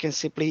 you can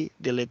simply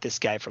delete this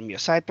guy from your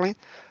side plane.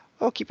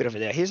 Oh, keep it over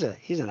there. He's a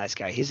nice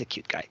guy. He's a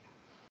cute guy.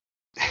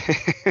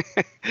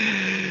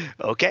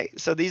 Okay,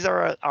 so these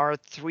are our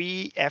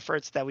three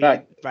efforts that we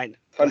right.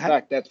 Fun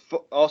fact, that's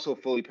also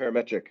fully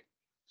parametric.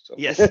 So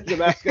yes, the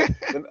mascot.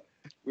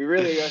 We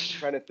really are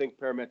trying to think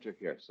parametric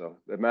here. So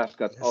the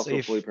mascot's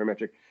also fully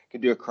parametric.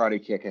 Can do a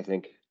karate kick, I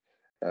think.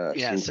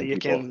 Yeah, seen so some you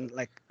people. can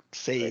like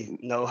say,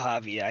 Right? no,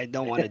 Javi, I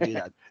don't want to do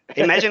that.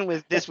 Imagine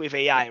with this with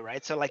AI,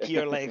 right? So like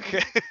you're like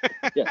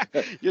Yeah.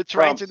 you're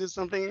trying to do Prompts.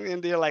 something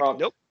and they're like, Prompt.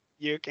 nope,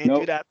 you can't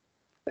do Nope. that.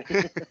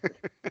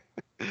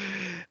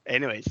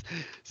 Anyways,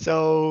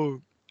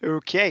 so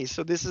okay,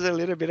 so this is a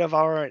little bit of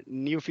our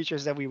new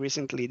features that we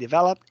recently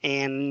developed,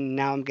 and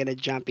now I'm gonna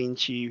jump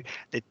into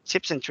the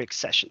tips and tricks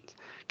session.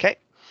 Okay,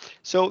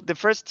 so the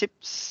first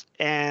tips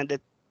and the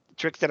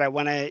tricks that I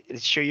want to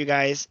show you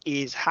guys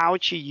is how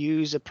to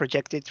use a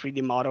projected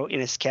 3D model in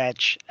a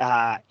sketch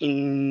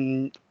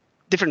in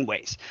different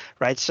ways,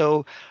 right?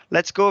 So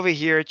let's go over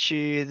here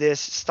to this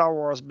Star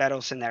Wars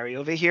battle scenario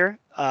over here.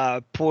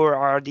 Poor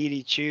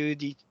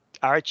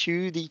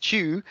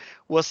R2D2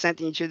 was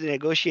sent in to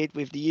negotiate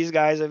with these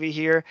guys over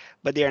here,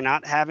 but they are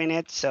not having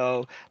it.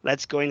 So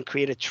let's go and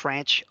create a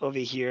trench over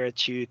here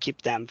to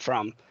keep them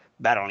from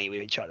battling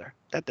with each other.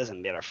 That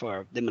doesn't matter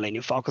for the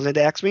Millennium Falcons and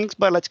the X-Wings,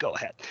 but let's go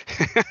ahead.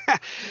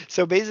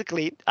 So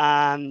basically,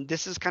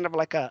 this is kind of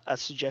like a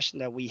suggestion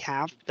that we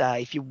have.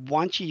 If you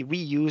want to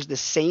reuse the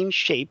same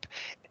shape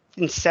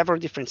in several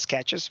different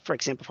sketches, for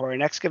example, for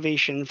an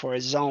excavation, for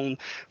a zone,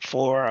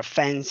 for a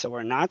fence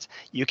or not,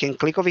 you can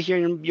click over here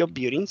in your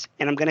buildings,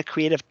 and I'm going to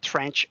create a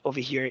trench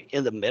over here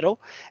in the middle,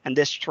 and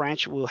this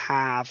trench will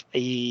have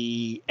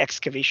a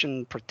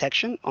excavation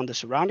protection on the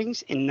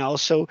surroundings and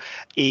also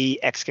a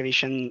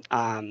excavation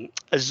a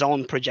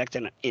zone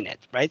projected in it,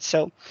 right?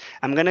 So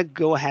I'm going to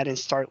go ahead and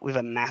start with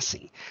a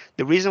massing.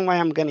 The reason why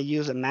I'm going to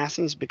use a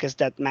massing is because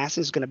that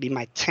massing is going to be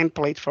my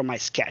template for my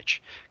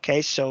sketch.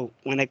 Okay, so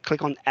when I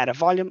click on add a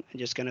volume, I'm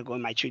just gonna go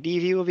in my 2D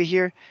view over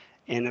here,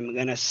 and I'm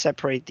gonna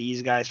separate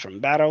these guys from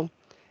battle,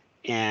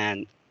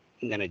 and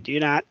I'm gonna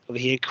do that over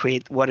here,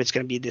 create what is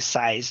gonna be the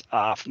size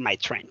of my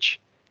trench.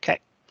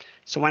 Okay,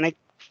 so when I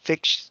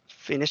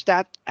finish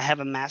that, I have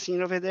a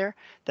massing over there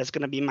that's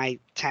gonna be my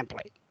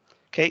template.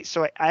 Okay,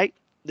 so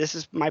this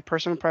is my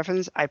personal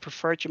preference. I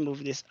prefer to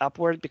move this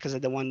upward because I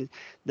don't want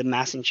the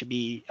massing to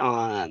be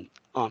on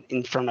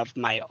in front of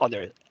my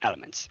other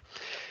elements.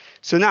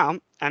 So now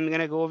I'm going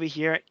to go over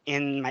here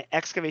in my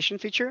excavation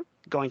feature,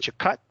 going to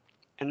cut,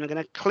 and I'm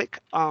going to click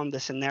on the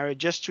scenario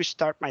just to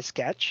start my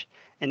sketch.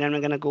 And then I'm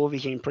going to go over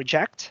here and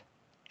project,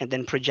 and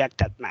then project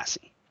that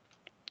massing.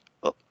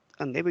 Oh,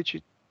 I'm able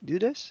to do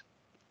this?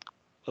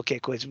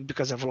 Okay, cool. It's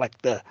because of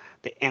like the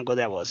angle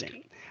that I was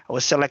in. I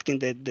was selecting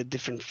the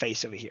different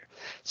face over here.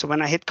 So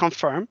when I hit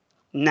confirm,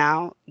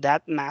 now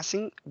that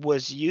massing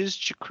was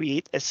used to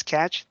create a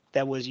sketch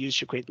that was used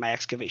to create my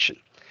excavation,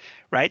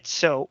 right?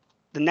 So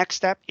the next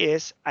step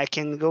is I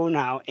can go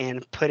now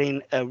and put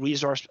in a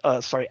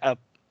a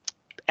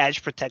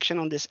edge protection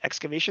on this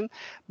excavation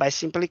by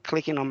simply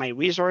clicking on my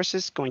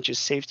resources, going to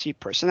safety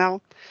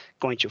personnel,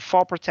 going to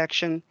fall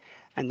protection,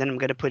 and then I'm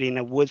going to put in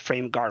a wood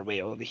frame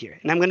guardrail over here.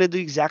 And I'm going to do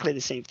exactly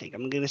the same thing.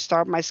 I'm going to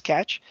start my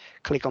sketch,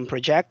 click on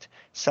project,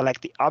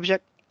 select the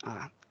object.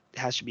 It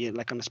has to be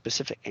like on a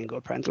specific angle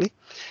apparently.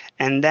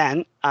 And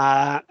then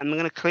I'm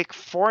going to click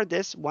for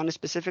this one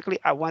specifically.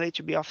 I want it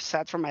to be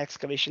offset from my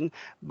excavation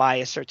by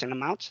a certain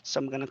amount. So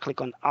I'm going to click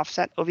on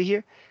offset over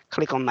here,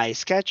 click on my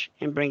sketch,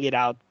 and bring it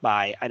out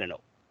by, I don't know,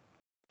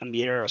 a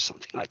meter or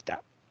something like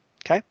that.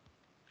 Okay.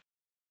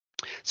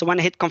 So when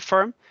I hit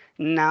confirm,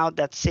 now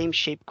that same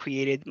shape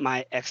created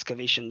my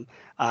excavation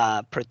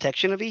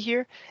protection over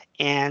here.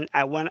 And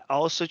I want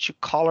also to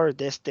color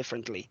this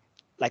differently.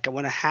 Like I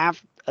want to have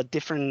a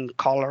different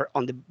color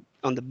on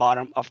the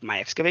bottom of my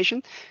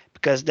excavation,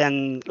 because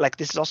then like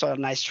this is also a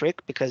nice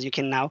trick because you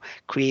can now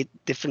create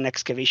different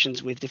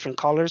excavations with different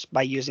colors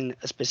by using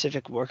a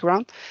specific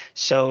workaround.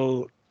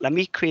 So let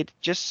me create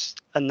just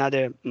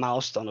another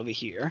milestone over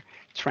here,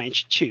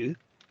 trench 2,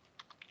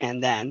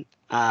 and then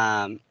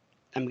I'm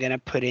gonna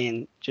put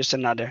in just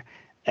another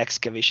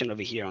excavation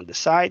over here on the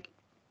side.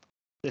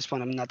 This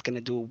one I'm not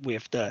gonna do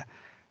with the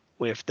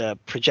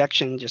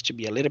projection, just to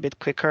be a little bit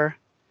quicker.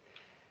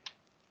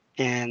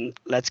 And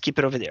let's keep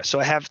it over there. So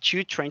I have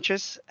two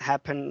trenches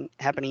happening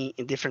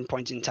in different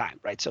points in time,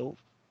 right? So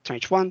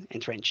trench 1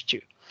 and trench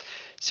 2.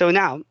 So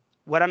now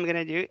what I'm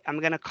gonna do, I'm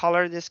gonna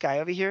color this guy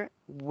over here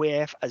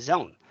with a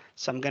zone.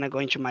 So I'm gonna go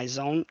into my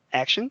zone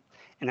action,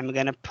 and I'm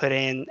gonna put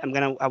in,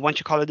 I want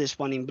to color this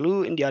one in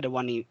blue and the other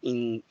one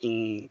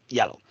in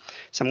yellow.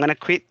 So I'm gonna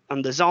create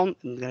on the zone,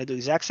 I'm gonna do the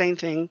exact same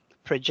thing,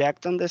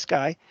 project on this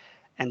guy,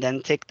 and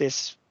then take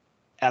this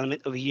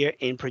element over here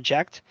and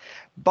project.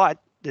 But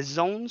the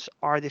zones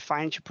are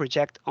defined to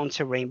project on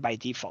terrain by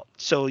default.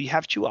 So you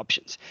have two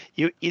options.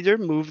 You either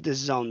move the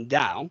zone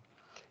down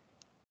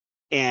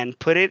and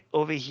put it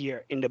over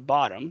here in the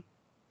bottom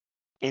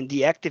and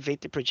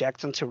deactivate the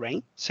project on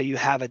terrain. So you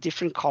have a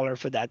different color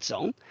for that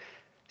zone.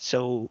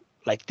 So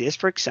like this,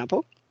 for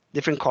example,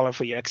 different color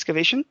for your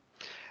excavation.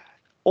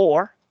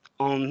 Or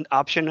on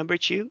option number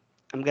 2,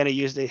 I'm going to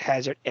use the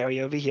hazard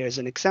area over here as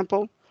an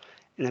example.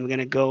 And I'm going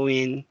to go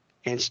in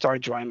and start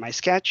drawing my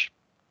sketch.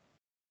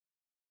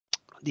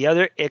 The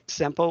other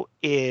example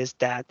is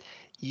that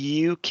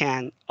you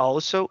can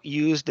also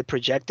use the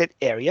projected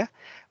area.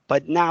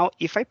 But now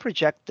if I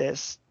project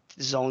this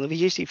zone over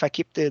here, see if I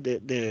keep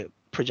the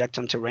project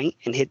on terrain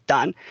and hit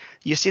done,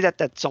 you see that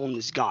that zone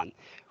is gone.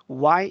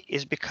 Why?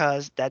 Is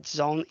because that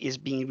zone is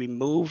being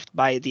removed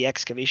by the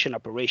excavation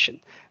operation.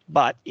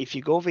 But if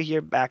you go over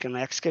here back in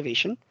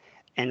excavation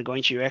and go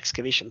into your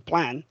excavation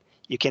plan,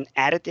 you can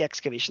edit the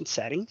excavation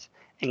settings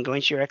and go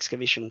into your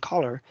excavation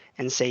color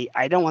and say,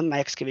 I don't want my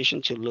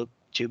excavation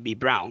to be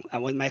brown. I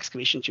want my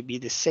excavation to be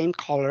the same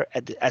color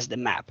as the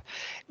map,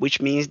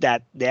 which means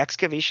that the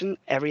excavation,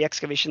 every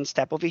excavation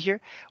step over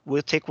here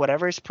will take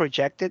whatever is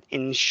projected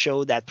and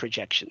show that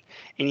projection.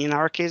 And in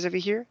our case over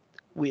here,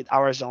 with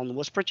our zone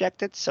was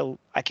projected, so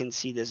I can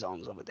see the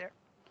zones over there.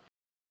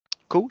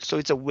 Cool. So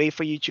it's a way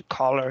for you to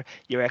color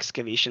your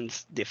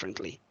excavations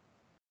differently.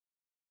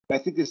 I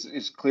think this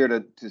is clear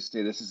to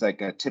say this is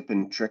like a tip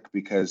and trick,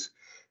 because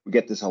we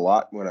get this a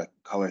lot when I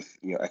color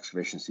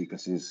excavation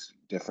sequences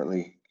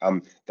differently.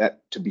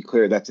 That, to be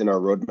clear, that's in our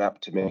roadmap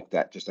to make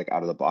that just like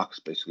out of the box,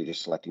 basically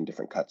just selecting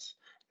different cuts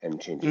and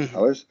changing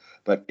colors.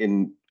 But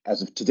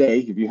as of today,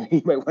 if you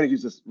might want to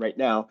use this right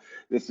now,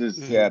 this is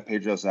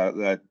Pedro's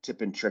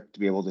tip and trick to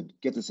be able to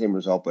get the same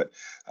result, but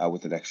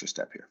with an extra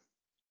step here.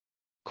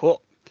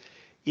 Cool.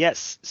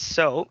 Yes.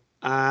 So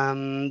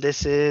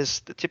this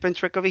is the tip and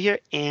trick over here,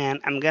 and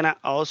I'm gonna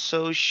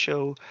also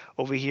show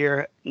over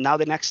here. Now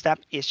the next step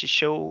is to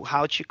show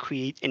how to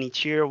create an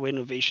interior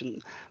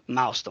renovation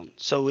milestone.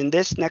 So in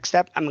this next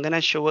step, I'm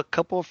gonna show a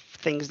couple of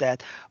things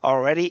that are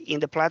already in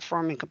the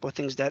platform and a couple of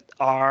things that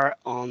are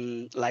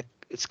on, like,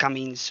 it's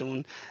coming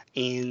soon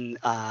in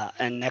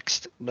and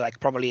next, like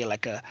probably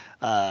like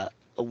a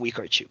week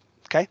or two.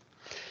 Okay.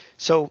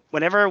 So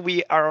whenever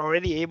we are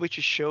already able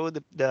to show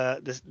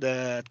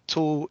the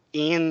tool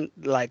in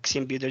like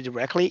cmBuilder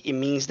directly, it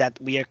means that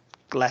we are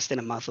less than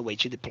a month away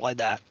to deploy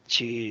that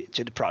to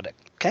the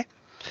product. Okay,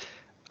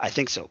 I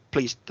think so.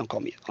 Please don't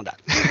call me on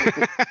that.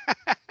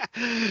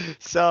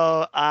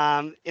 So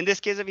in this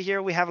case over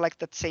here, we have like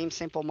that same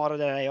simple model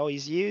that I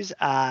always use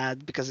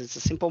because it's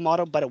a simple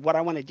model. But what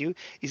I want to do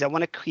is I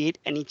want to create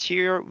an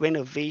interior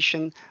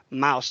renovation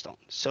milestone.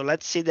 So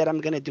let's say that I'm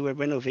going to do a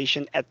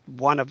renovation at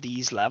one of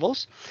these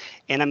levels,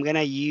 and I'm going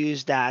to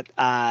use that.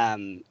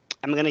 I'm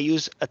going to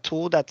use a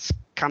tool that's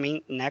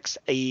coming next,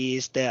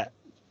 is the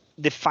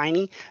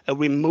defining a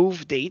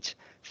remove date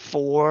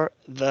for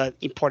the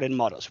imported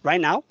models.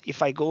 Right now,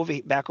 if I go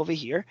back over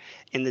here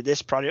in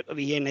this project over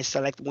here and I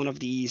select one of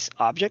these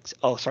objects,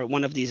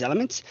 one of these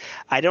elements,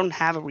 I don't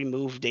have a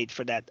remove date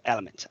for that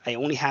element. I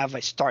only have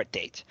a start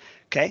date,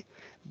 okay?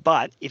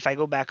 But if I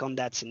go back on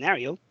that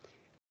scenario,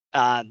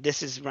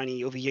 this is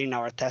running over here in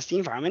our testing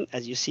environment.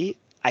 As you see,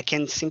 I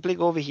can simply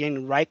go over here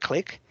and right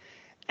click,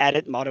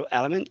 edit model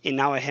element, and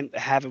now I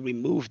have a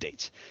remove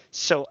date.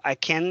 So I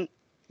can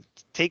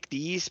take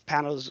these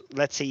panels.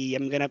 Let's say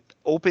I'm going to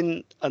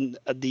open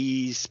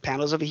these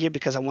panels over here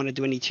because I want to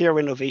do an interior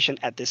renovation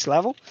at this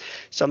level.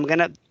 So I'm going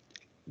to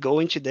go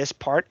into this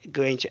part,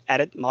 going to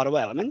edit model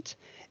element,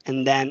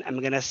 and then I'm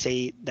going to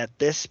say that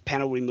this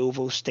panel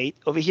removal state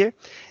over here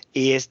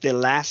is the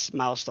last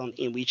milestone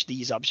in which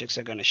these objects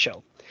are going to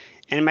show.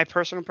 And my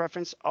personal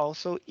preference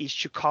also is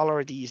to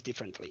color these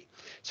differently.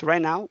 So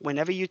right now,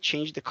 whenever you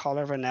change the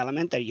color of an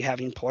element that you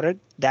have imported,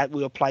 that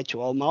will apply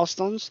to all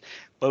milestones.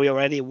 But we're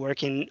already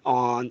working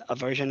on a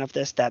version of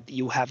this that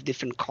you have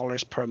different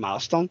colors per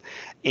milestone,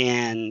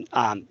 and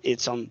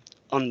it's on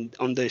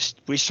this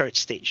research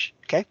stage.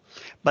 Okay,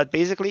 but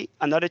basically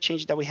another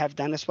change that we have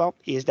done as well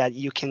is that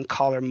you can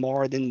color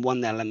more than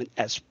one element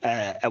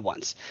at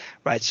once,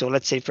 right? So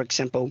let's say, for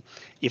example,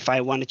 if I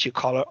wanted to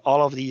color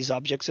all of these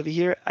objects over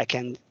here, I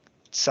can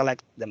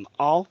select them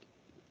all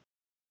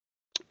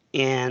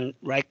and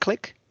right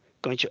click,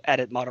 going to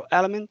edit model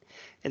element,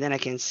 and then I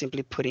can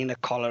simply put in a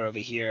color over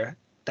here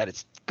that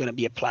it's going to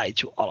be applied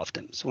to all of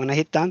them. So when I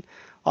hit done,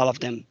 all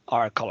of them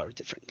are colored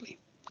differently.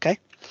 Okay,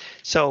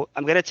 so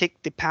I'm going to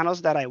take the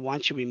panels that I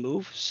want to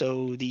remove,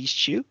 so these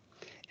two,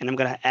 and I'm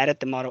going to edit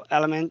the model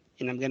element,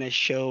 and I'm going to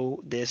show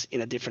this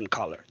in a different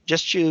color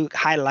just to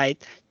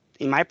highlight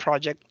in my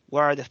project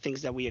what are the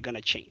things that we are going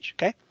to change.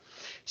 Okay,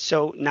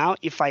 so now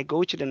if I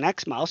go to the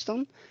next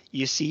milestone,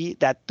 you see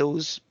that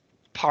those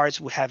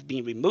parts would have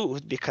been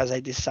removed because I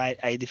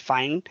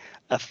define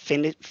a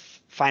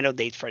final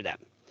date for them.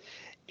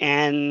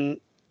 And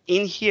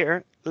in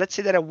here, let's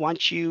say that I want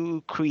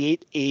to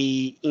create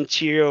a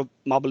interior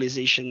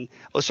mobilization,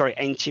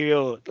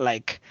 interior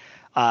like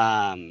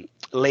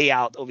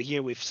layout over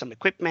here with some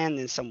equipment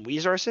and some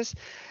resources.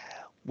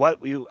 What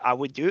I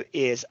would do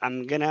is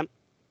I'm gonna,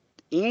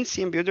 in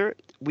cmBuilder,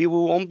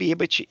 won't be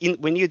able to,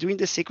 when you're doing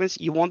the sequence,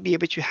 you won't be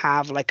able to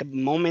have like a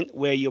moment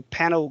where your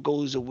panel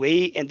goes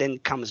away and then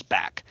comes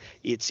back.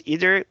 It's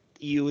either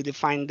you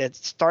define that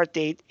start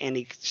date and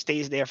it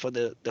stays there for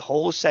the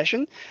whole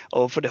session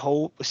or for the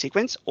whole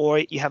sequence, or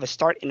you have a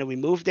start and a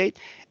remove date,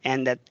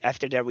 and that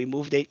after that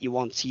remove date, you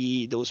won't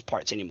see those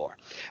parts anymore.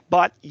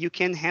 But you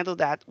can handle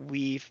that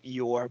with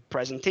your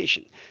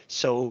presentation.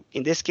 So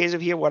in this case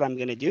over here, what I'm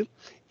going to do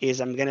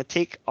is I'm going to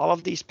take all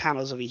of these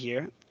panels over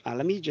here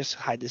let me just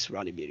hide this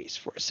surrounding beauties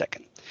for a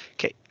second.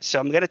 Okay, so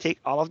I'm gonna take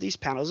all of these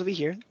panels over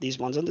here, these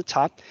ones on the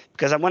top,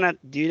 because I wanna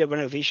do the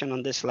renovation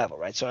on this level,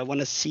 right? So I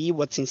wanna see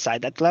what's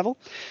inside that level.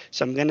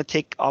 So I'm gonna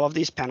take all of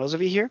these panels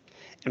over here,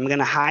 and I'm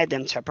gonna hide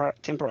them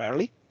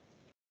temporarily.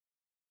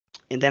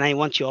 And then I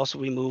want to also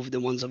remove the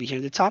ones over here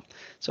at the top.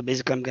 So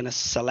basically I'm gonna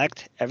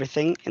select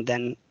everything and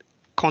then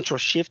Control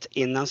Shift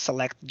and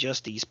unselect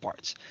just these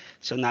parts.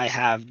 So now I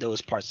have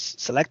those parts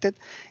selected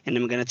and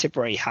I'm gonna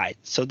temporarily hide.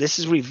 So this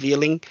is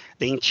revealing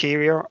the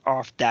interior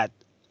of that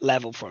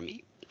level for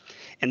me.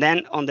 And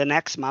then on the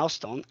next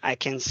milestone, I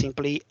can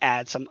simply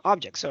add some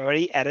objects. So I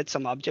already added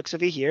some objects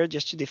over here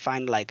just to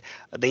define like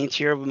the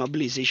interior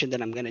mobilization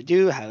that I'm gonna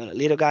do. I have a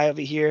little guy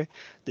over here.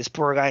 This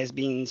poor guy is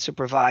being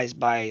supervised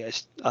by a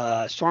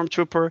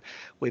stormtrooper.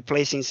 We're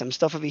placing some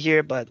stuff over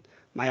here, but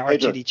my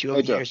R2D2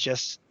 over here is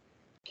just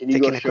can you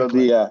taking go a show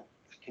quick look.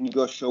 can you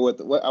go show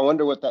what I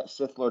wonder what that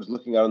Sith Lord's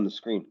looking at on the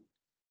screen?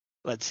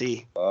 Let's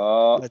see.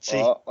 Let's see.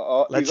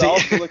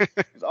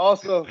 He's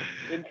also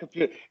in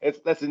computer.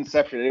 That's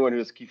Inception. Anyone who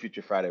does Key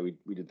Future Friday,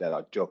 we did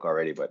that joke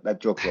already, but that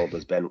joke's old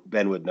as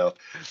Ben would know.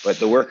 But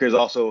the workers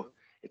also,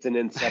 it's an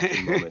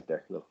Inception moment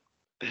there. Little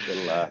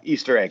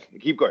Easter egg.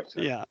 Keep going.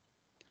 Sorry. Yeah.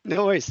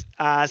 No worries.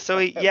 So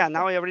yeah,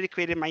 now I already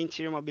created my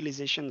interior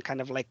mobilization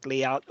kind of like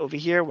layout over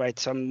here, right?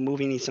 So I'm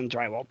moving in some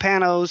drywall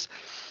panels.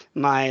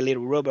 My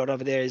little robot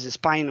over there is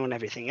spying on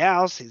everything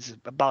else. He's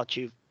about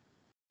to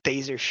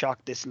taser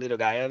shock this little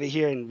guy over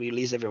here and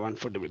release everyone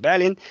for the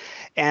rebellion.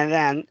 And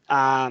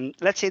then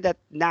let's say that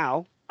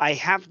now I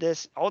have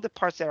this, all the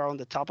parts that are on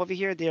the top over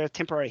here, they are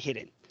temporarily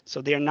hidden.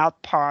 So they're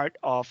not part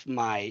of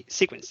my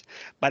sequence,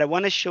 but I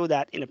want to show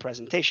that in a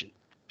presentation.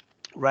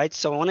 Right,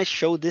 so I want to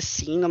show this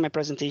scene on my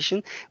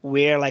presentation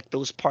where like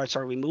those parts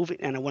are removed,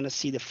 and I want to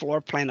see the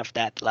floor plan of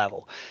that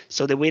level.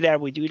 So the way that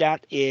we do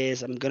that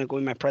is I'm going to go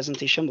in my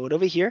presentation mode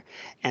over here,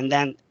 and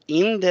then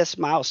in this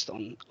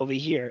milestone over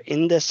here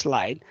in this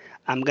slide,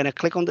 I'm going to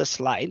click on the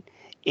slide,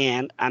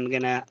 and I'm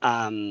going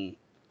to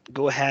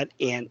go ahead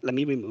and let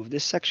me remove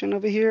this section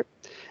over here.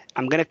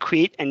 I'm going to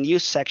create a new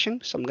section.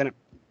 So I'm going to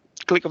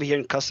click over here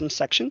in custom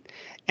section,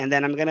 and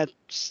then I'm gonna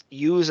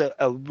use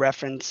a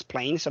reference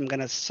plane. So I'm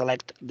gonna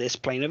select this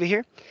plane over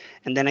here,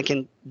 and then I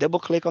can double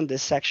click on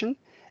this section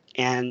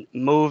and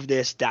move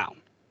this down.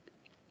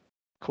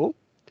 Cool.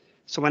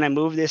 So when I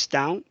move this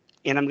down,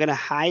 and I'm gonna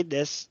hide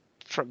this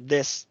from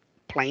this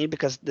plane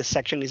because the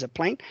section is a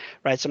plane,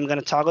 right? So I'm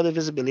gonna toggle the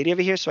visibility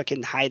over here so I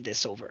can hide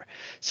this over.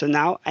 So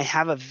now I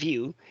have a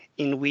view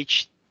in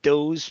which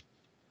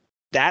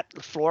that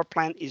floor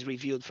plan is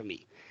revealed for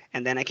me.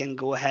 And then I can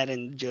go ahead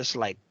and just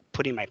like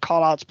put in my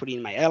callouts, put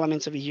in my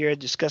elements over here,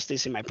 discuss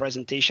this in my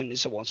presentation, and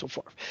so on and so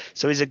forth.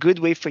 So it's a good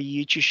way for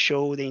you to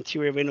show the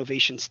interior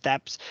renovation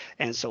steps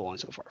and so on and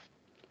so forth.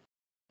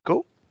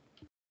 Cool.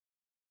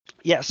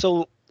 Yeah,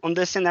 so on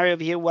this scenario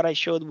over here, what I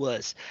showed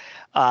was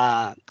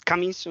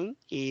coming soon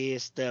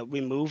is the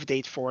remove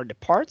date for the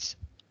parts.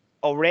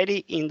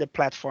 Already in the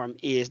platform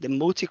is the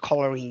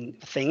multicoloring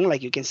thing,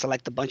 like you can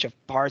select a bunch of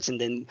parts and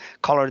then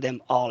color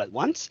them all at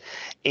once.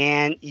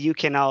 And you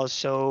can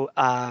also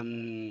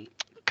kind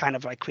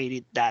of like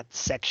create that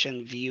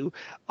section view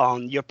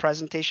on your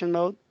presentation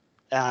mode,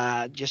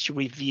 just to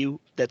review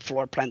that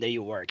floor plan that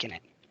you're working in.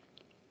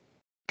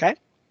 Okay.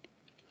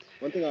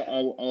 One thing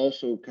I'll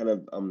also kind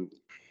of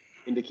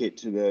indicate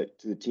to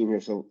the team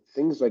here. So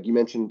things like you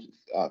mentioned,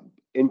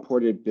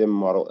 imported BIM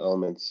model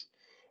elements.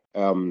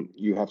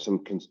 You have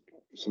some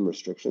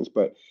restrictions,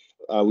 but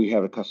we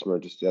had a customer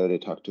just the other day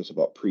talk to us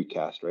about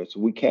precast, right? So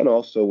we can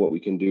also, what we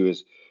can do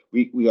is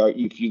we are,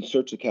 if you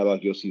search the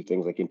catalog, you'll see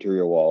things like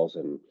interior walls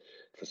and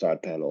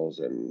facade panels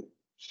and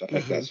stuff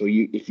like that. So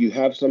if you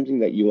have something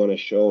that you want to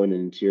show in an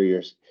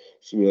interior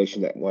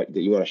simulation that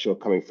you want to show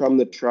coming from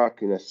the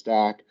truck in a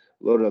stack,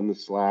 loaded on the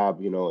slab,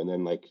 and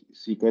then like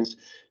sequence,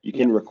 you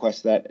can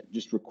request that.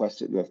 Just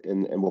request it,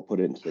 and we'll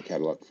put it into the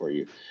catalog for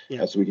you.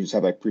 So we can just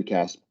have like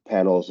precast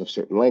panels of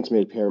certain lengths,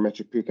 maybe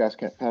parametric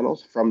precast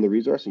panels from the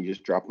resource, and you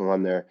just drop them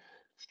on there,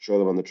 show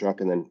them on the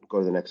truck, and then go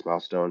to the next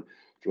milestone.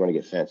 If you want to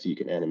get fancy, you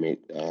can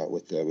animate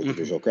with the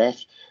visual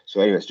graphs.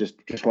 So anyways, just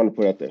want to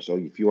put it out there. So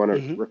if you want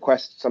to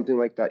request something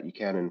like that, you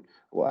can, and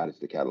we'll add it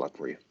to the catalog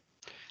for you.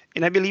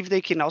 And I believe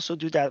they can also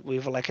do that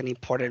with like an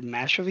imported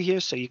mesh over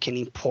here. So you can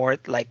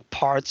import like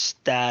parts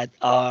that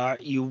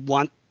you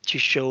want to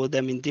show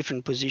them in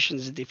different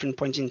positions at different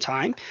points in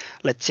time.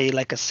 Let's say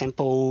like a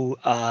simple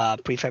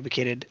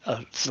prefabricated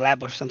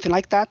slab or something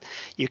like that.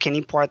 You can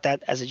import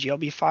that as a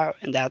GLB file,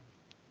 and that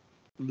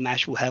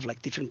mesh will have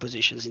like different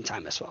positions in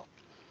time as well.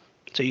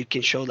 So you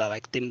can show that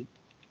like them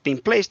being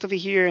placed over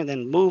here and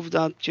then moved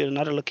up to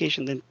another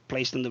location, then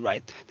placed in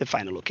the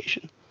final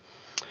location.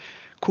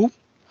 Cool.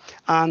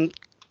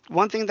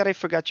 One thing that I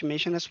forgot to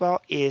mention as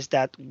well is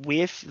that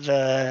with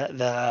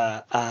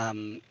the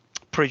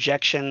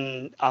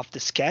projection of the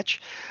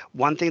sketch,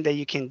 one thing that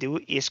you can do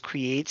is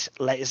create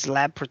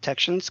slab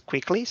protections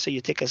quickly. So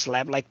you take a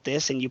slab like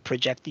this and you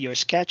project your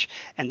sketch,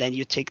 and then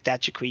you take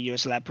that to create your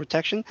slab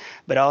protection.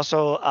 But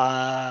also,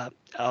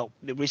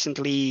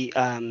 recently,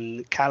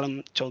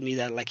 Callum told me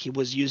that like he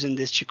was using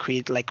this to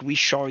create like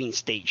reshoring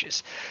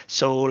stages.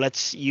 So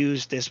let's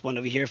use this one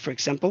over here, for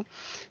example.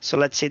 So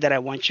let's say that I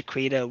want to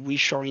create a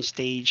reshoring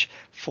stage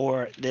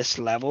for this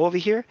level over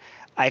here.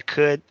 I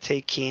could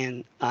take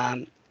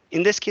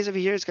in this case over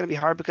here, it's going to be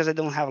hard because I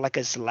don't have like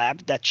a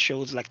slab that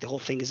shows like the whole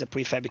thing is a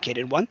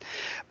prefabricated one.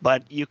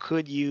 But you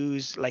could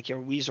use like your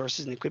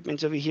resources and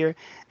equipment over here,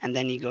 and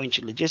then you go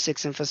into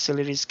logistics and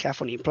facilities,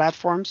 scaffolding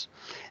platforms,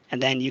 and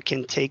then you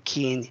can take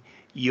in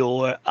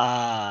your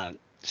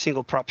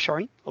single prop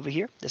shoring over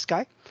here, this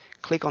guy.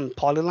 Click on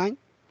polyline.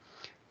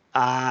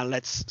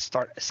 Let's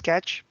start a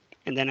sketch,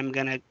 and then I'm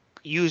going to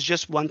use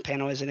just one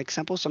panel as an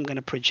example. So I'm going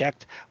to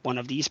project one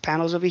of these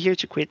panels over here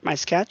to create my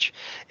sketch,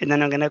 and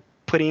then I'm going to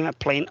put in a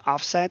plane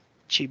offset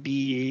to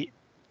be,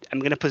 I'm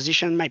going to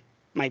position my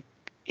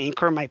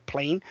anchor, my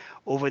plane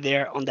over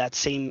there on that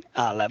same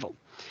level,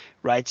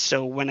 right?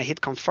 So when I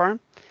hit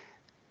confirm,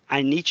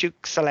 I need to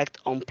select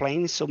on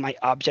plane so my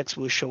objects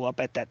will show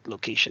up at that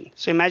location.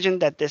 So imagine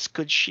that this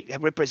could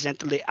represent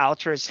the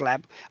outer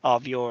slab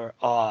of your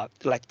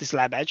like the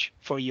slab edge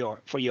for your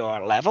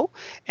level,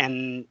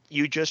 and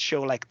you just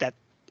show like that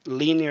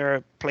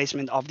linear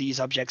placement of these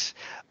objects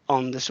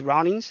on the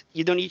surroundings.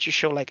 You don't need to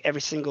show like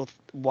every single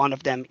one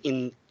of them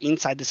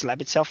inside the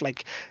slab itself,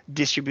 like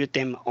distribute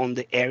them on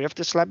the area of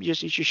the slab. You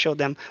just need to show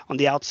them on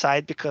the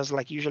outside, because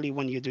like usually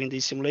when you're doing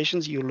these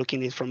simulations, you're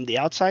looking at it from the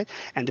outside,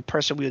 and the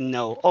person will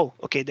know, oh,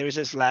 okay, there is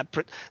a slab,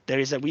 there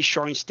is a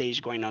reshoring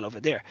stage going on over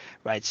there,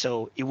 right?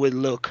 So it would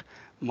look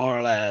more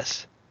or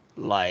less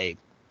like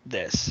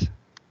this,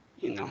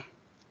 you know.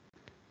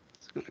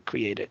 It's going to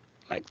create it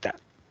like that.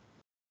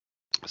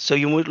 So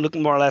you would look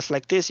more or less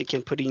like this. You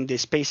can put in the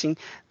spacing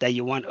that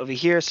you want over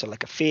here. So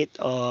like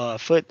a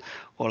foot,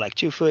 or like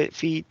 2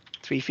 feet,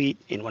 3 feet,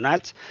 and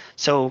whatnot.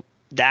 So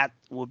that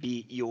will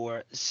be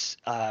your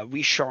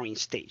reshoring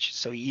stage.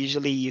 So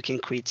usually you can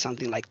create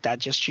something like that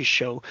just to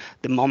show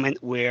the moment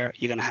where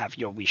you're going to have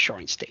your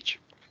reshoring stage.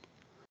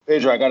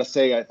 Pedro, I got to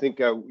say, I think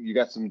you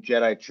got some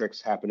Jedi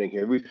tricks happening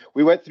here.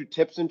 We went through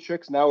tips and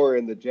tricks. Now we're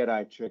in the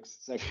Jedi tricks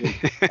section.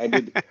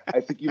 I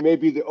think you may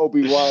be the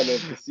Obi-Wan of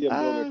the CM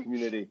Builder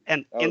community.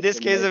 And in this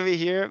case over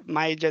here,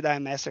 my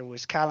Jedi master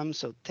was Callum.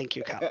 So thank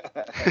you, Callum.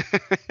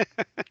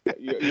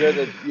 you're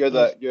the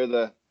Yoda. You're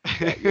the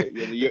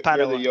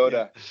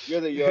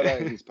Yoda,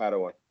 and he's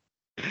Padawan.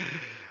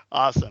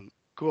 Awesome.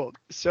 Cool.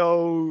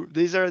 So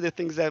these are the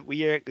things that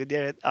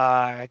that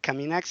are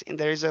coming next, and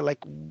there's like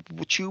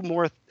 2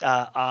 more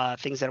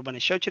things that I want to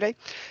show today.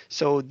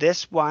 So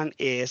this one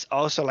is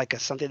also like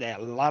something that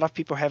a lot of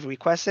people have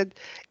requested.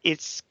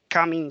 It's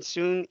coming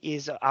soon.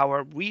 Is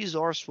our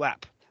resource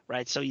swap.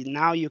 Right. So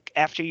now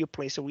after you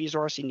place a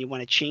resource and you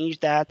want to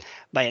change that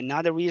by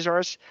another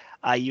resource,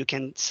 you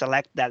can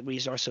select that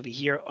resource over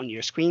here on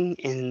your screen,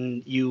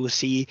 and you will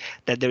see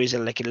that there is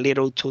like a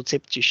little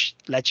tooltip to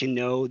let you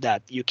know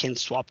that you can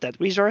swap that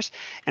resource.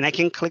 And I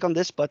can click on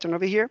this button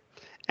over here,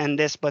 and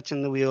this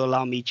button will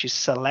allow me to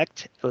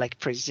select, like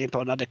for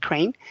example, another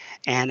crane,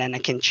 and then I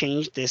can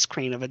change this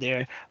crane over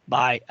there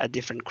by a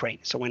different crane.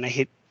 So when I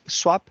hit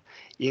swap,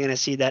 you're going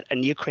to see that a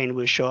new crane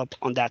will show up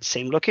on that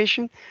same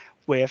location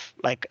with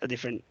like a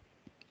different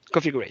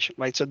configuration,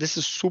 right? So this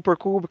is super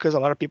cool because a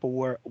lot of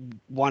people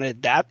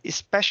wanted that,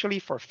 especially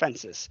for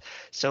fences.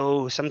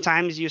 So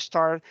sometimes you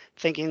start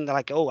thinking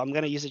like, oh, I'm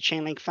going to use a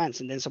chain link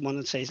fence, and then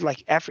someone says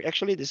like,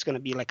 actually this is going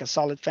to be like a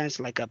solid fence,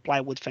 like a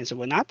plywood fence or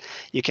whatnot.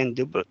 You can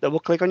double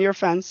click on your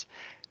fence,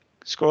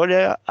 scroll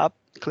it up,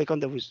 click on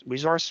the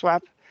resource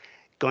swap,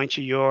 go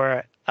into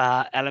your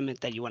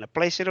element that you want to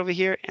place it over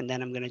here, and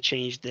then I'm going to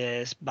change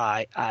this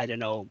by, I don't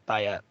know,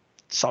 by a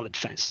solid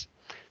fence.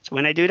 So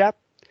when I do that,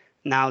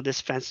 now this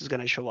fence is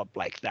going to show up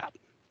like that.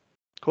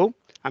 Cool.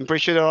 I'm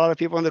pretty sure that a lot of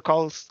people on the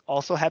call is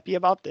also happy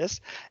about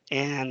this.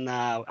 And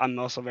I'm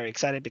also very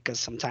excited because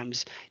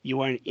sometimes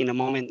you are in a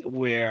moment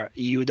where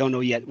you don't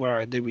know yet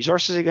where the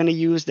resources are going to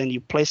use. Then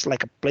you place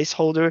like a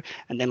placeholder,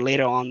 and then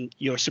later on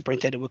your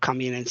superintendent will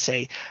come in and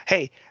say,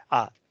 hey,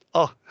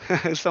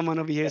 someone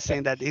over here is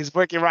saying that he's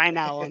working right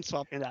now on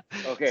swapping that.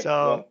 Okay, So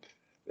well,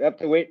 we have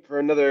to wait for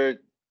another,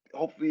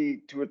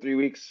 hopefully 2 or 3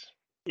 weeks.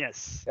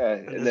 Yes.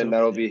 And then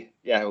it'll be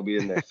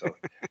in there. So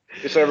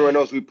just so everyone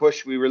knows,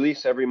 we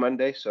release every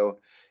Monday. So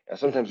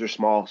sometimes they're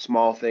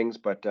small things,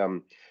 but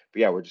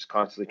yeah, we're just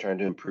constantly trying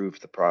to improve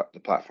the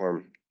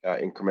platform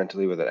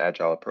incrementally with an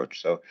agile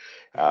approach. So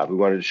we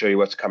wanted to show you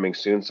what's coming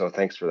soon. So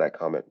thanks for that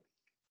comment.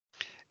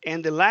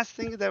 And the last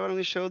thing that I want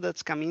to show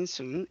that's coming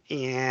soon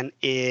and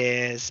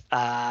is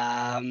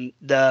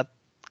the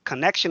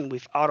connection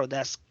with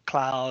Autodesk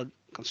Cloud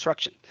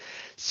Construction.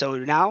 So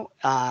now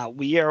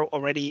we are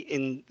already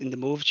in the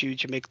move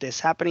to make this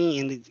happening,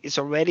 and it's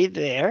already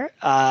there.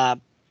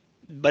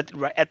 But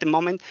at the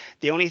moment,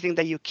 the only thing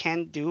that you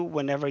can do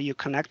whenever you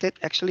connect it,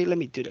 actually, let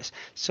me do this.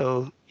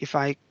 So if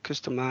I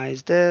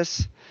customize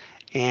this,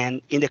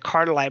 And in the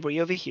card library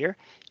over here,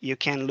 you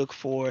can look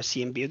for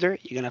CM Builder.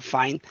 You're gonna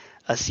find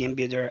a CM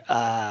Builder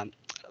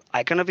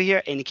icon over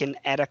here, and you can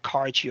add a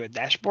card to your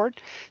dashboard.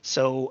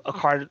 So a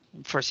card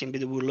for CM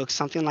Builder will look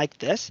something like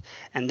this,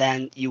 and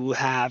then you will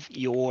have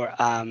your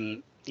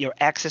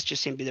access to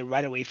CM Builder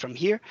right away from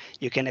here.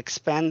 You can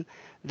expand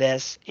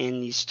this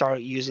and you start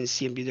using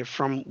CM Builder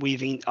from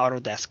within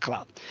Autodesk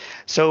Cloud.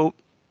 So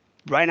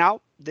right now,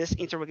 this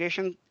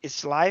integration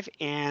is live,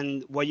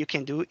 and what you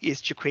can do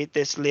is to create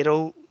this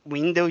little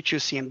window to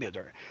CM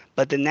Builder.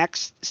 But the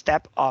next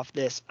step of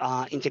this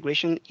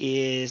integration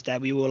is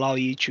that we will allow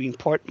you to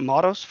import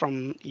models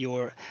from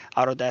your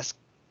Autodesk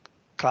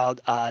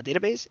Cloud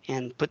database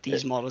and put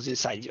these models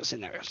inside your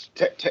scenarios.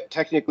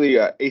 Technically,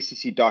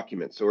 ACC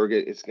documents. So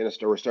it's going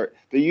to start.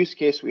 The use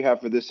case we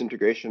have for this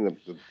integration,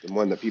 the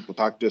one that people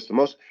talk to us the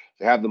most,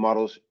 they have the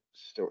models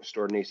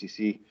stored in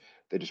ACC.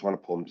 They just want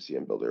to pull them to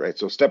CM Builder, right?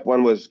 So step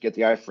one was get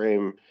the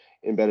iframe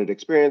embedded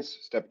experience.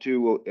 Step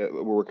two, what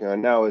we're working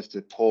on now is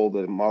to pull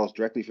the models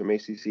directly from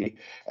ACC.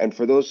 And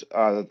for those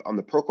on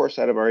the Procore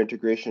side of our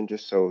integration,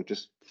 just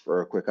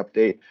for a quick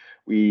update,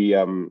 we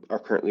are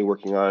currently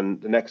working on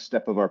the next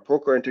step of our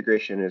Procore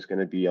integration is going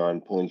to be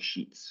on pulling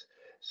sheets.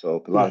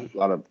 So a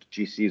lot of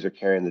GCs are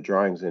carrying the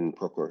drawings in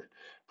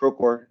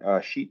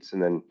Procore sheets,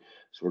 and then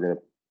so we're going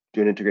to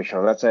do an integration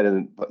on that side.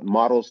 But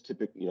models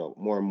typically,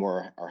 more and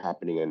more are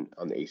happening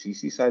on the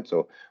ACC side.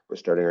 So we're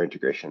starting our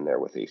integration there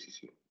with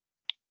ACC.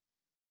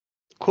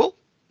 Cool.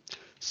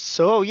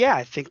 So yeah,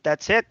 I think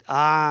that's it.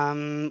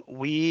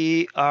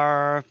 We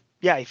are.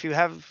 Yeah, if you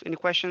have any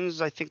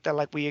questions, I think that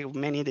like we have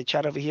many in the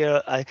chat over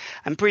here.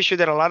 I'm pretty sure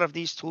that a lot of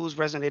these tools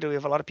resonated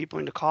with a lot of people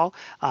in the call.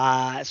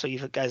 So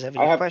if you guys have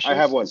any questions, I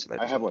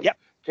have one. Yep.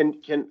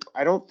 Can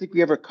I don't think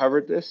we ever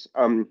covered this.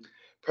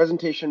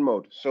 Presentation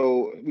mode.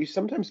 So we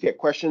sometimes get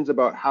questions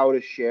about how to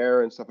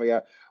share and stuff like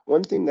that.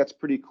 One thing that's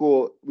pretty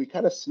cool, we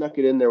kind of snuck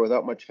it in there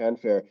without much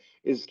fanfare,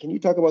 is can you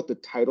talk about the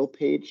title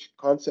page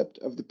concept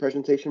of the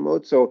presentation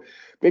mode? So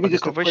maybe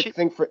just a quick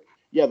thing for,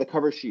 the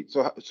cover sheet.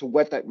 So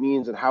what that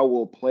means and how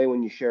we'll play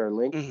when you share a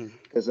link,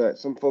 because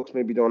some folks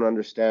maybe don't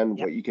understand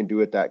what you can do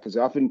with that. Because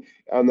often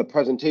on the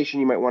presentation,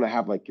 you might want to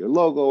have like your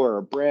logo or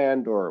a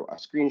brand or a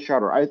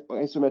screenshot or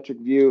isometric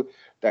view.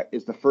 That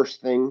is the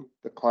first thing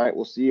the client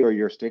will see or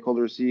your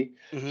stakeholders see.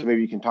 So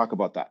maybe you can talk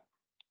about that.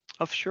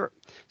 Oh, sure.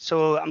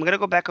 So I'm going to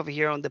go back over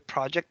here on the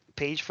project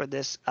page for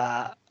this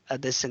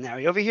this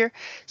scenario over here.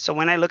 So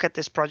when I look at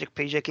this project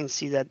page, I can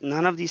see that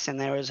none of these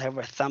scenarios have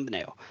a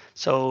thumbnail.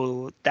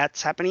 So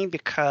that's happening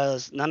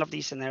because none of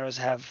these scenarios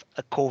have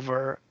a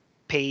cover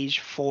page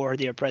for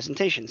their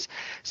presentations.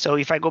 So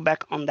if I go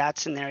back on that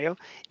scenario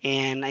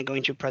and I go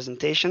into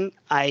presentation,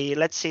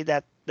 let's say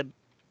that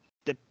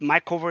my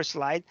cover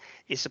slide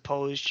is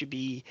supposed to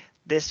be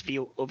this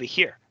view over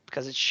here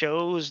because it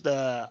shows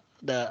the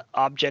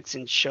objects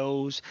and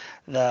shows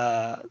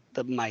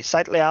my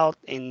site layout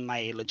and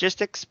my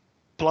logistics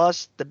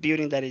plus the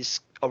building that is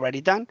already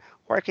done,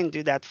 or I can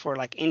do that for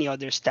like any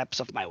other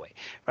steps of my way,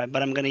 right?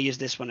 But I'm going to use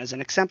this one as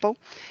an example,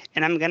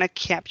 and I'm going to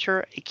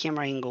capture a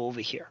camera angle over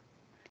here.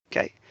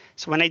 Okay,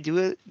 so when I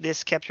do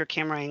this capture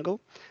camera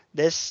angle,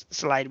 this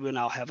slide will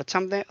now have a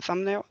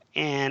thumbnail,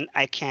 and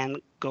I can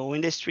go in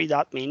this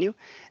three-dot menu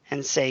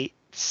and say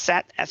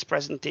set as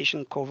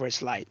presentation cover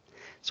slide.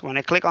 So when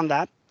I click on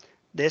that,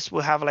 this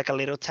will have like a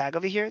little tag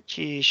over here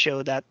to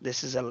show that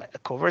this is a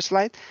cover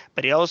slide.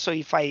 But it also,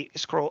 if I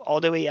scroll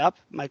all the way up,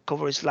 my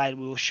cover slide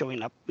will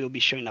be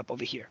showing up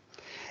over here.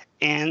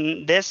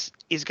 And this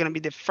is going to be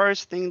the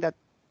first thing that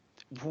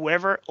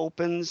whoever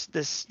opens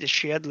the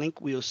shared link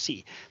will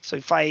see. So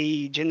if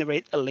I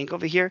generate a link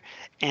over here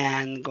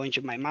and go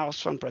into my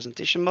milestone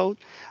presentation mode,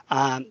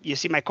 you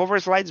see my cover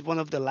slide is one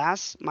of the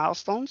last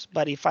milestones.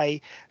 But if I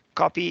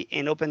copy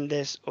and open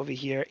this over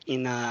here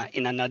in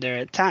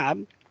another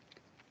tab,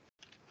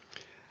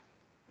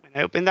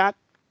 when I open that,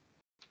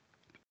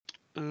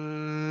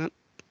 the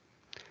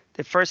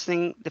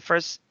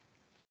first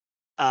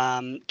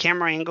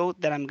camera angle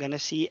that I'm gonna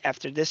see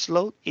after this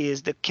load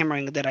is the camera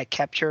angle that I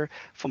capture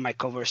for my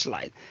cover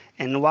slide.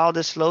 And while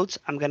this loads,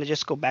 I'm gonna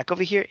just go back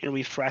over here and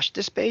refresh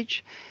this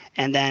page.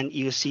 And then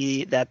you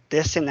see that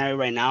this scenario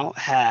right now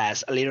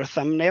has a little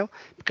thumbnail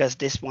because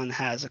this one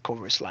has a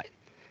cover slide.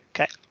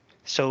 Okay,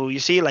 so you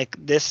see like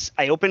this,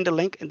 I opened the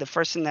link in the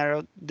first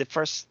scenario, the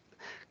first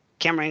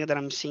camera angle that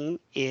I'm seeing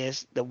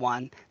is the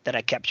one that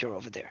I capture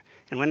over there.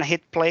 And when I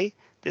hit play,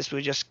 this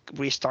will just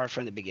restart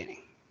from the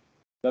beginning.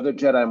 Another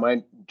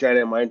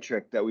Jedi mind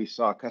trick that we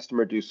saw a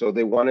customer do. So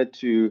they wanted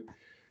to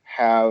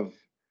have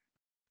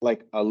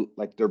like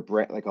their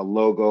brand, like a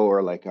logo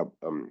or like a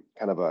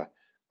kind of a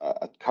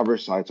cover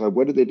slide. So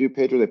what did they do,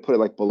 Pedro? They put it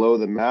like below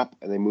the map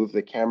and they move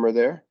the camera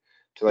there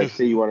to like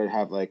say you want to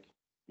have like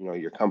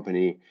your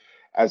company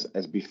as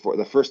before.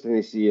 The first thing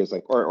they see is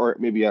like or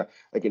maybe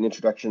like an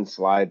introduction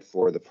slide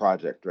for the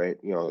project, right?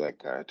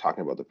 Like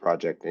talking about the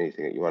project,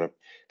 anything that you want to.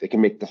 They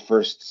can make the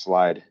first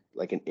slide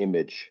like an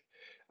image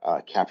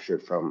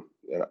captured from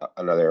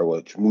another,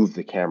 which move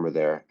the camera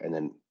there and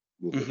then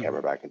move the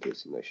camera back into the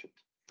simulation.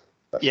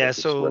 Yeah,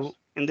 so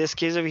in this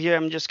case over here,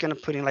 I'm just gonna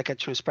put in like a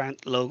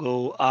transparent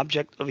logo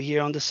object over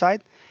here on the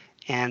side,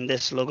 and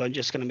this logo I'm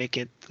just gonna make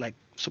it like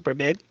super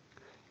big,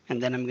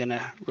 and then I'm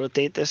gonna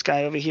rotate this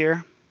guy over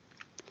here.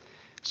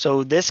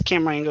 So this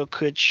camera angle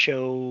could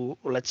show,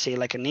 let's say,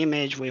 like an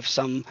image with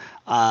some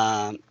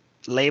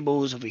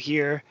labels over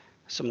here.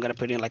 So I'm gonna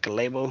put in like a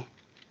label,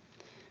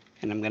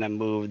 and I'm gonna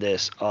move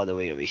this all the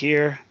way over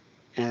here,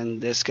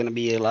 and this is gonna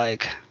be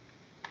like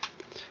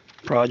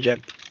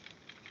Project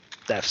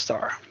Death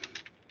Star.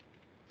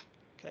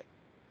 Okay,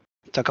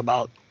 talk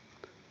about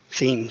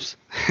themes.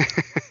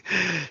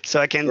 So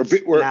I can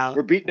now.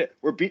 We're beating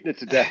it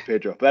to death,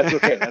 Pedro. But that's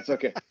okay. That's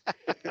okay.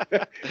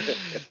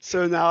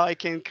 So now I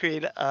can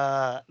create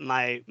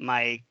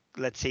my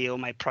let's say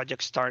my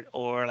project start,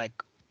 or like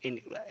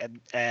in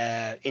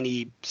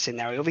any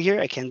scenario over here.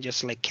 I can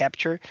just like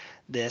capture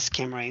this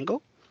camera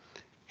angle,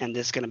 and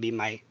this is gonna be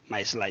my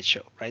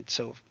slideshow, right?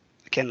 So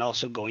I can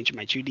also go into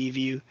my 2D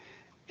view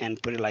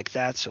and put it like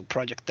that. So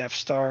Project Death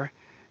Star,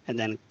 and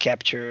then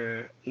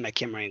capture my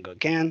camera angle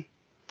again.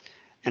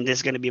 And this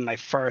is going to be my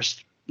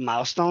first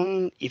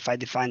milestone if I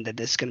define that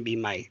this is going to be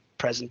my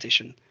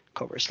presentation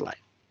cover slide.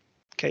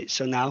 Okay,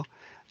 so now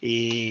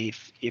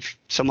if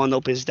someone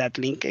opens that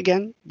link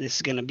again, this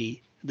is going to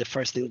be the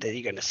first thing that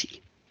you're going to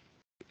see.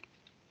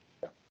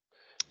 So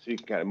you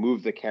can kind of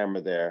move the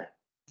camera there,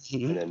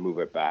 and then move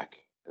it back,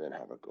 and then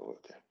have it go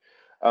with there.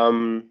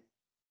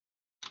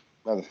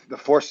 Now the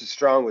force is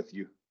strong with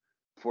you.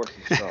 Force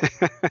is strong.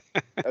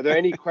 Are there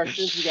any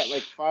questions? We got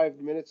like 5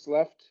 minutes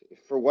left.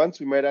 For once,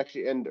 we might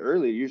actually end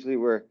early. Usually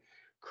we're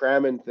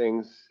cramming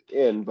things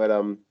in, but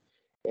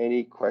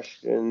any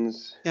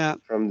questions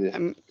from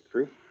the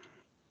crew?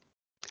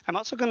 I'm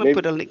also going to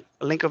put a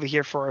link over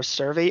here for a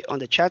survey on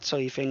the chat. So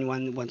if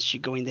anyone wants to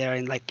go in there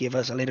and like give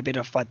us a little bit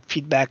of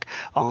feedback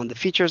on the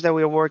features that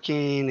we're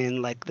working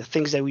and like the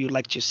things that we would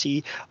like to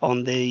see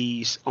on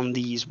these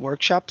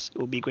workshops,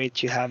 it would be great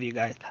to have you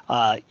guys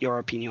your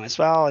opinion as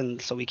well,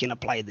 and so we can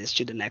apply this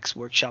to the next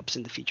workshops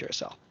in the future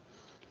as well.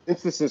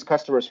 Since this is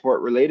customer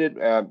support related,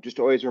 just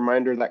always a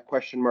reminder that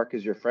question mark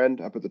is your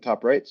friend up at the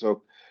top right.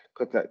 So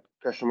click that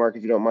question mark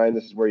if you don't mind.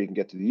 This is where you can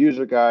get to the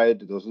user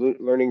guide, those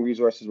learning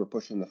resources. We're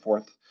pushing the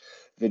 4th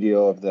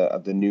video of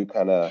the new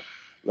kind of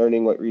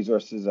learning what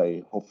resources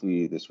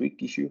hopefully this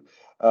week issue.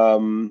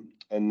 And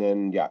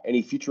then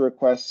any future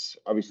requests,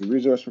 obviously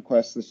resource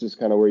requests. This is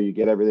kind of where you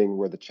get everything,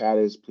 where the chat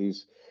is.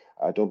 Please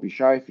don't be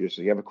shy. If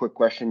you have a quick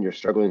question, you're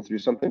struggling through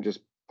something, just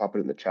pop it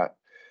in the chat.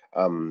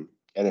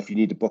 And if you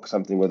need to book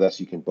something with us,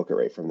 you can book it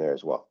right from there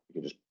as well. You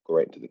can just go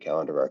right into the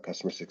calendar of our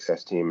customer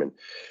success team, and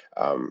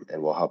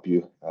we'll help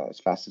you as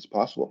fast as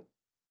possible.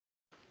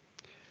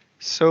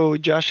 So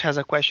Josh has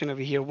a question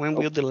over here. When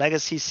will the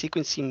legacy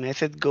sequencing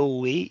method go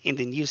away and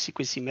the new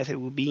sequencing method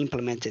will be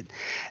implemented?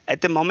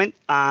 At the moment,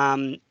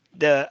 I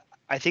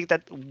think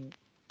that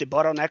the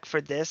bottleneck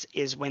for this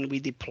is when we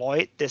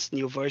deploy this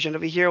new version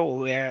over here,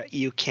 where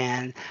you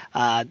can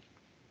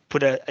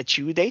put a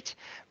due date,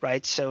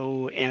 right?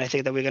 So, and I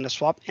think that we're going to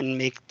swap and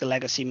make the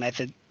legacy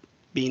method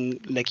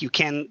being like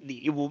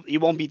it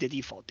won't be the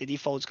default. The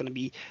default is going to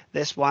be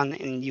this one,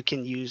 and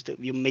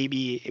you may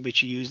be able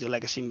to use the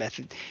legacy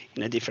method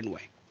in a different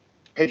way.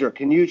 Pedro,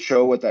 can you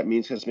show what that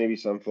means? Because maybe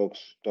some folks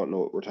don't know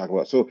what we're talking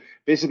about. So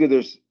basically,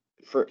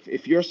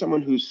 if you're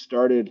someone who's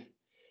started,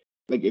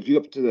 like if you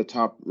up to the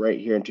top right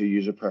here into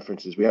user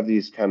preferences, we have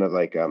these kind of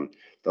like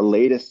the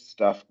latest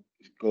stuff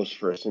goes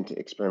first into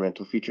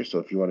experimental features. So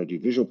if you want to do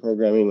visual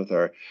programming with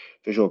our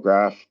visual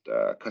graph,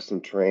 custom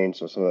terrain,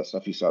 so some of that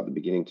stuff you saw at the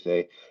beginning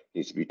today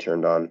needs to be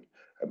turned on,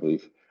 I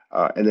believe.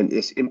 And then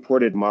it's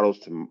imported models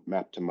to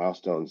map to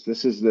milestones.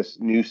 This is this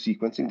new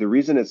sequencing. The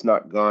reason it's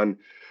not gone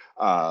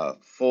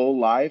full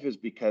live is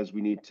because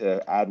we need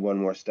to add one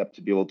more step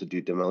to be able to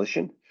do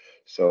demolition.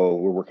 So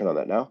we're working on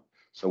that now.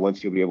 So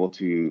once you'll be able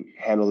to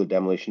handle the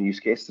demolition use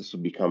case, this will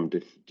become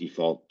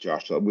default,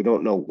 Josh. So we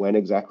don't know when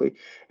exactly.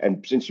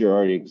 And since you're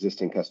already an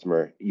existing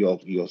customer, you'll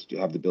still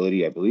have the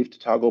ability, I believe, to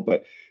toggle.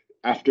 But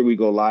after we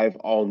go live,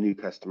 all new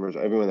customers,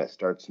 everyone that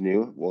starts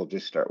new, will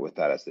just start with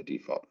that as the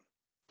default.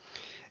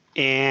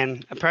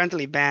 And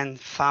apparently Ben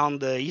found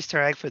the Easter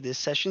egg for this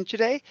session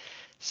today.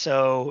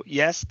 So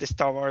yes, the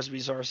Star Wars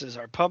resources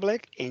are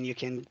public, and you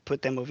can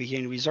put them over here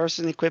in resources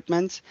and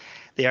equipment.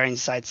 They are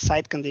inside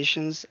site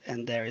conditions,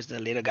 and there is the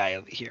little guy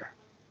over here.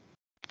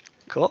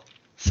 Cool.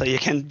 So you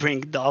can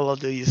bring all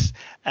of these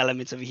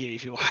elements over here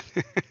if you want.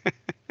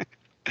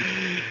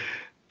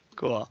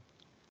 Cool.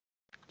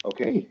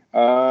 Okay.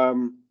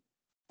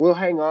 We'll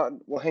hang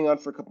on. We'll hang on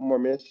for a couple more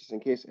minutes just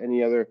in case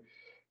any other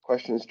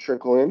questions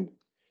trickle in.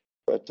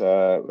 But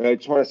I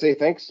just want to say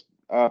thanks,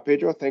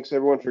 Pedro. Thanks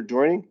everyone for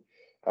joining.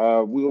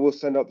 We will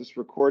send out this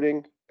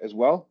recording as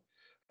well.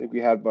 I think we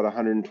had about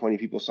 120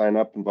 people sign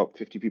up and about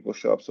 50 people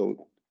show up.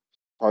 So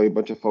probably a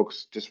bunch of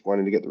folks just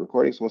wanted to get the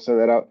recording. So we'll send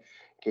that out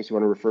in case you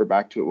want to refer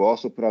back to it. We'll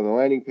also put on the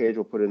landing page.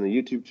 We'll put it in the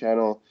YouTube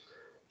channel.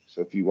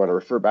 So if you want to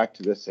refer back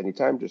to this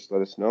anytime, just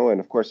let us know. And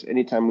of course,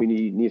 anytime we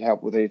need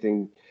help with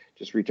anything,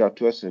 just reach out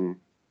to us and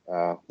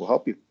we'll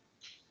help you.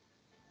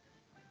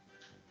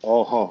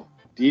 Oh,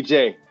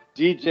 DJ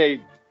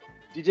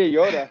DJ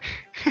Yoda.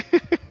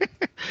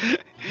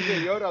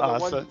 DJ Yoda on the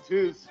ones Awesome. and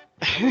twos.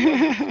 On the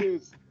ones and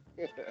twos.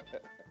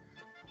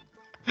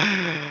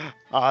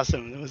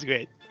 Awesome. That was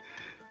great.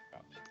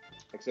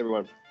 Thanks,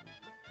 everyone.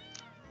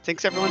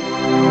 Thanks, everyone.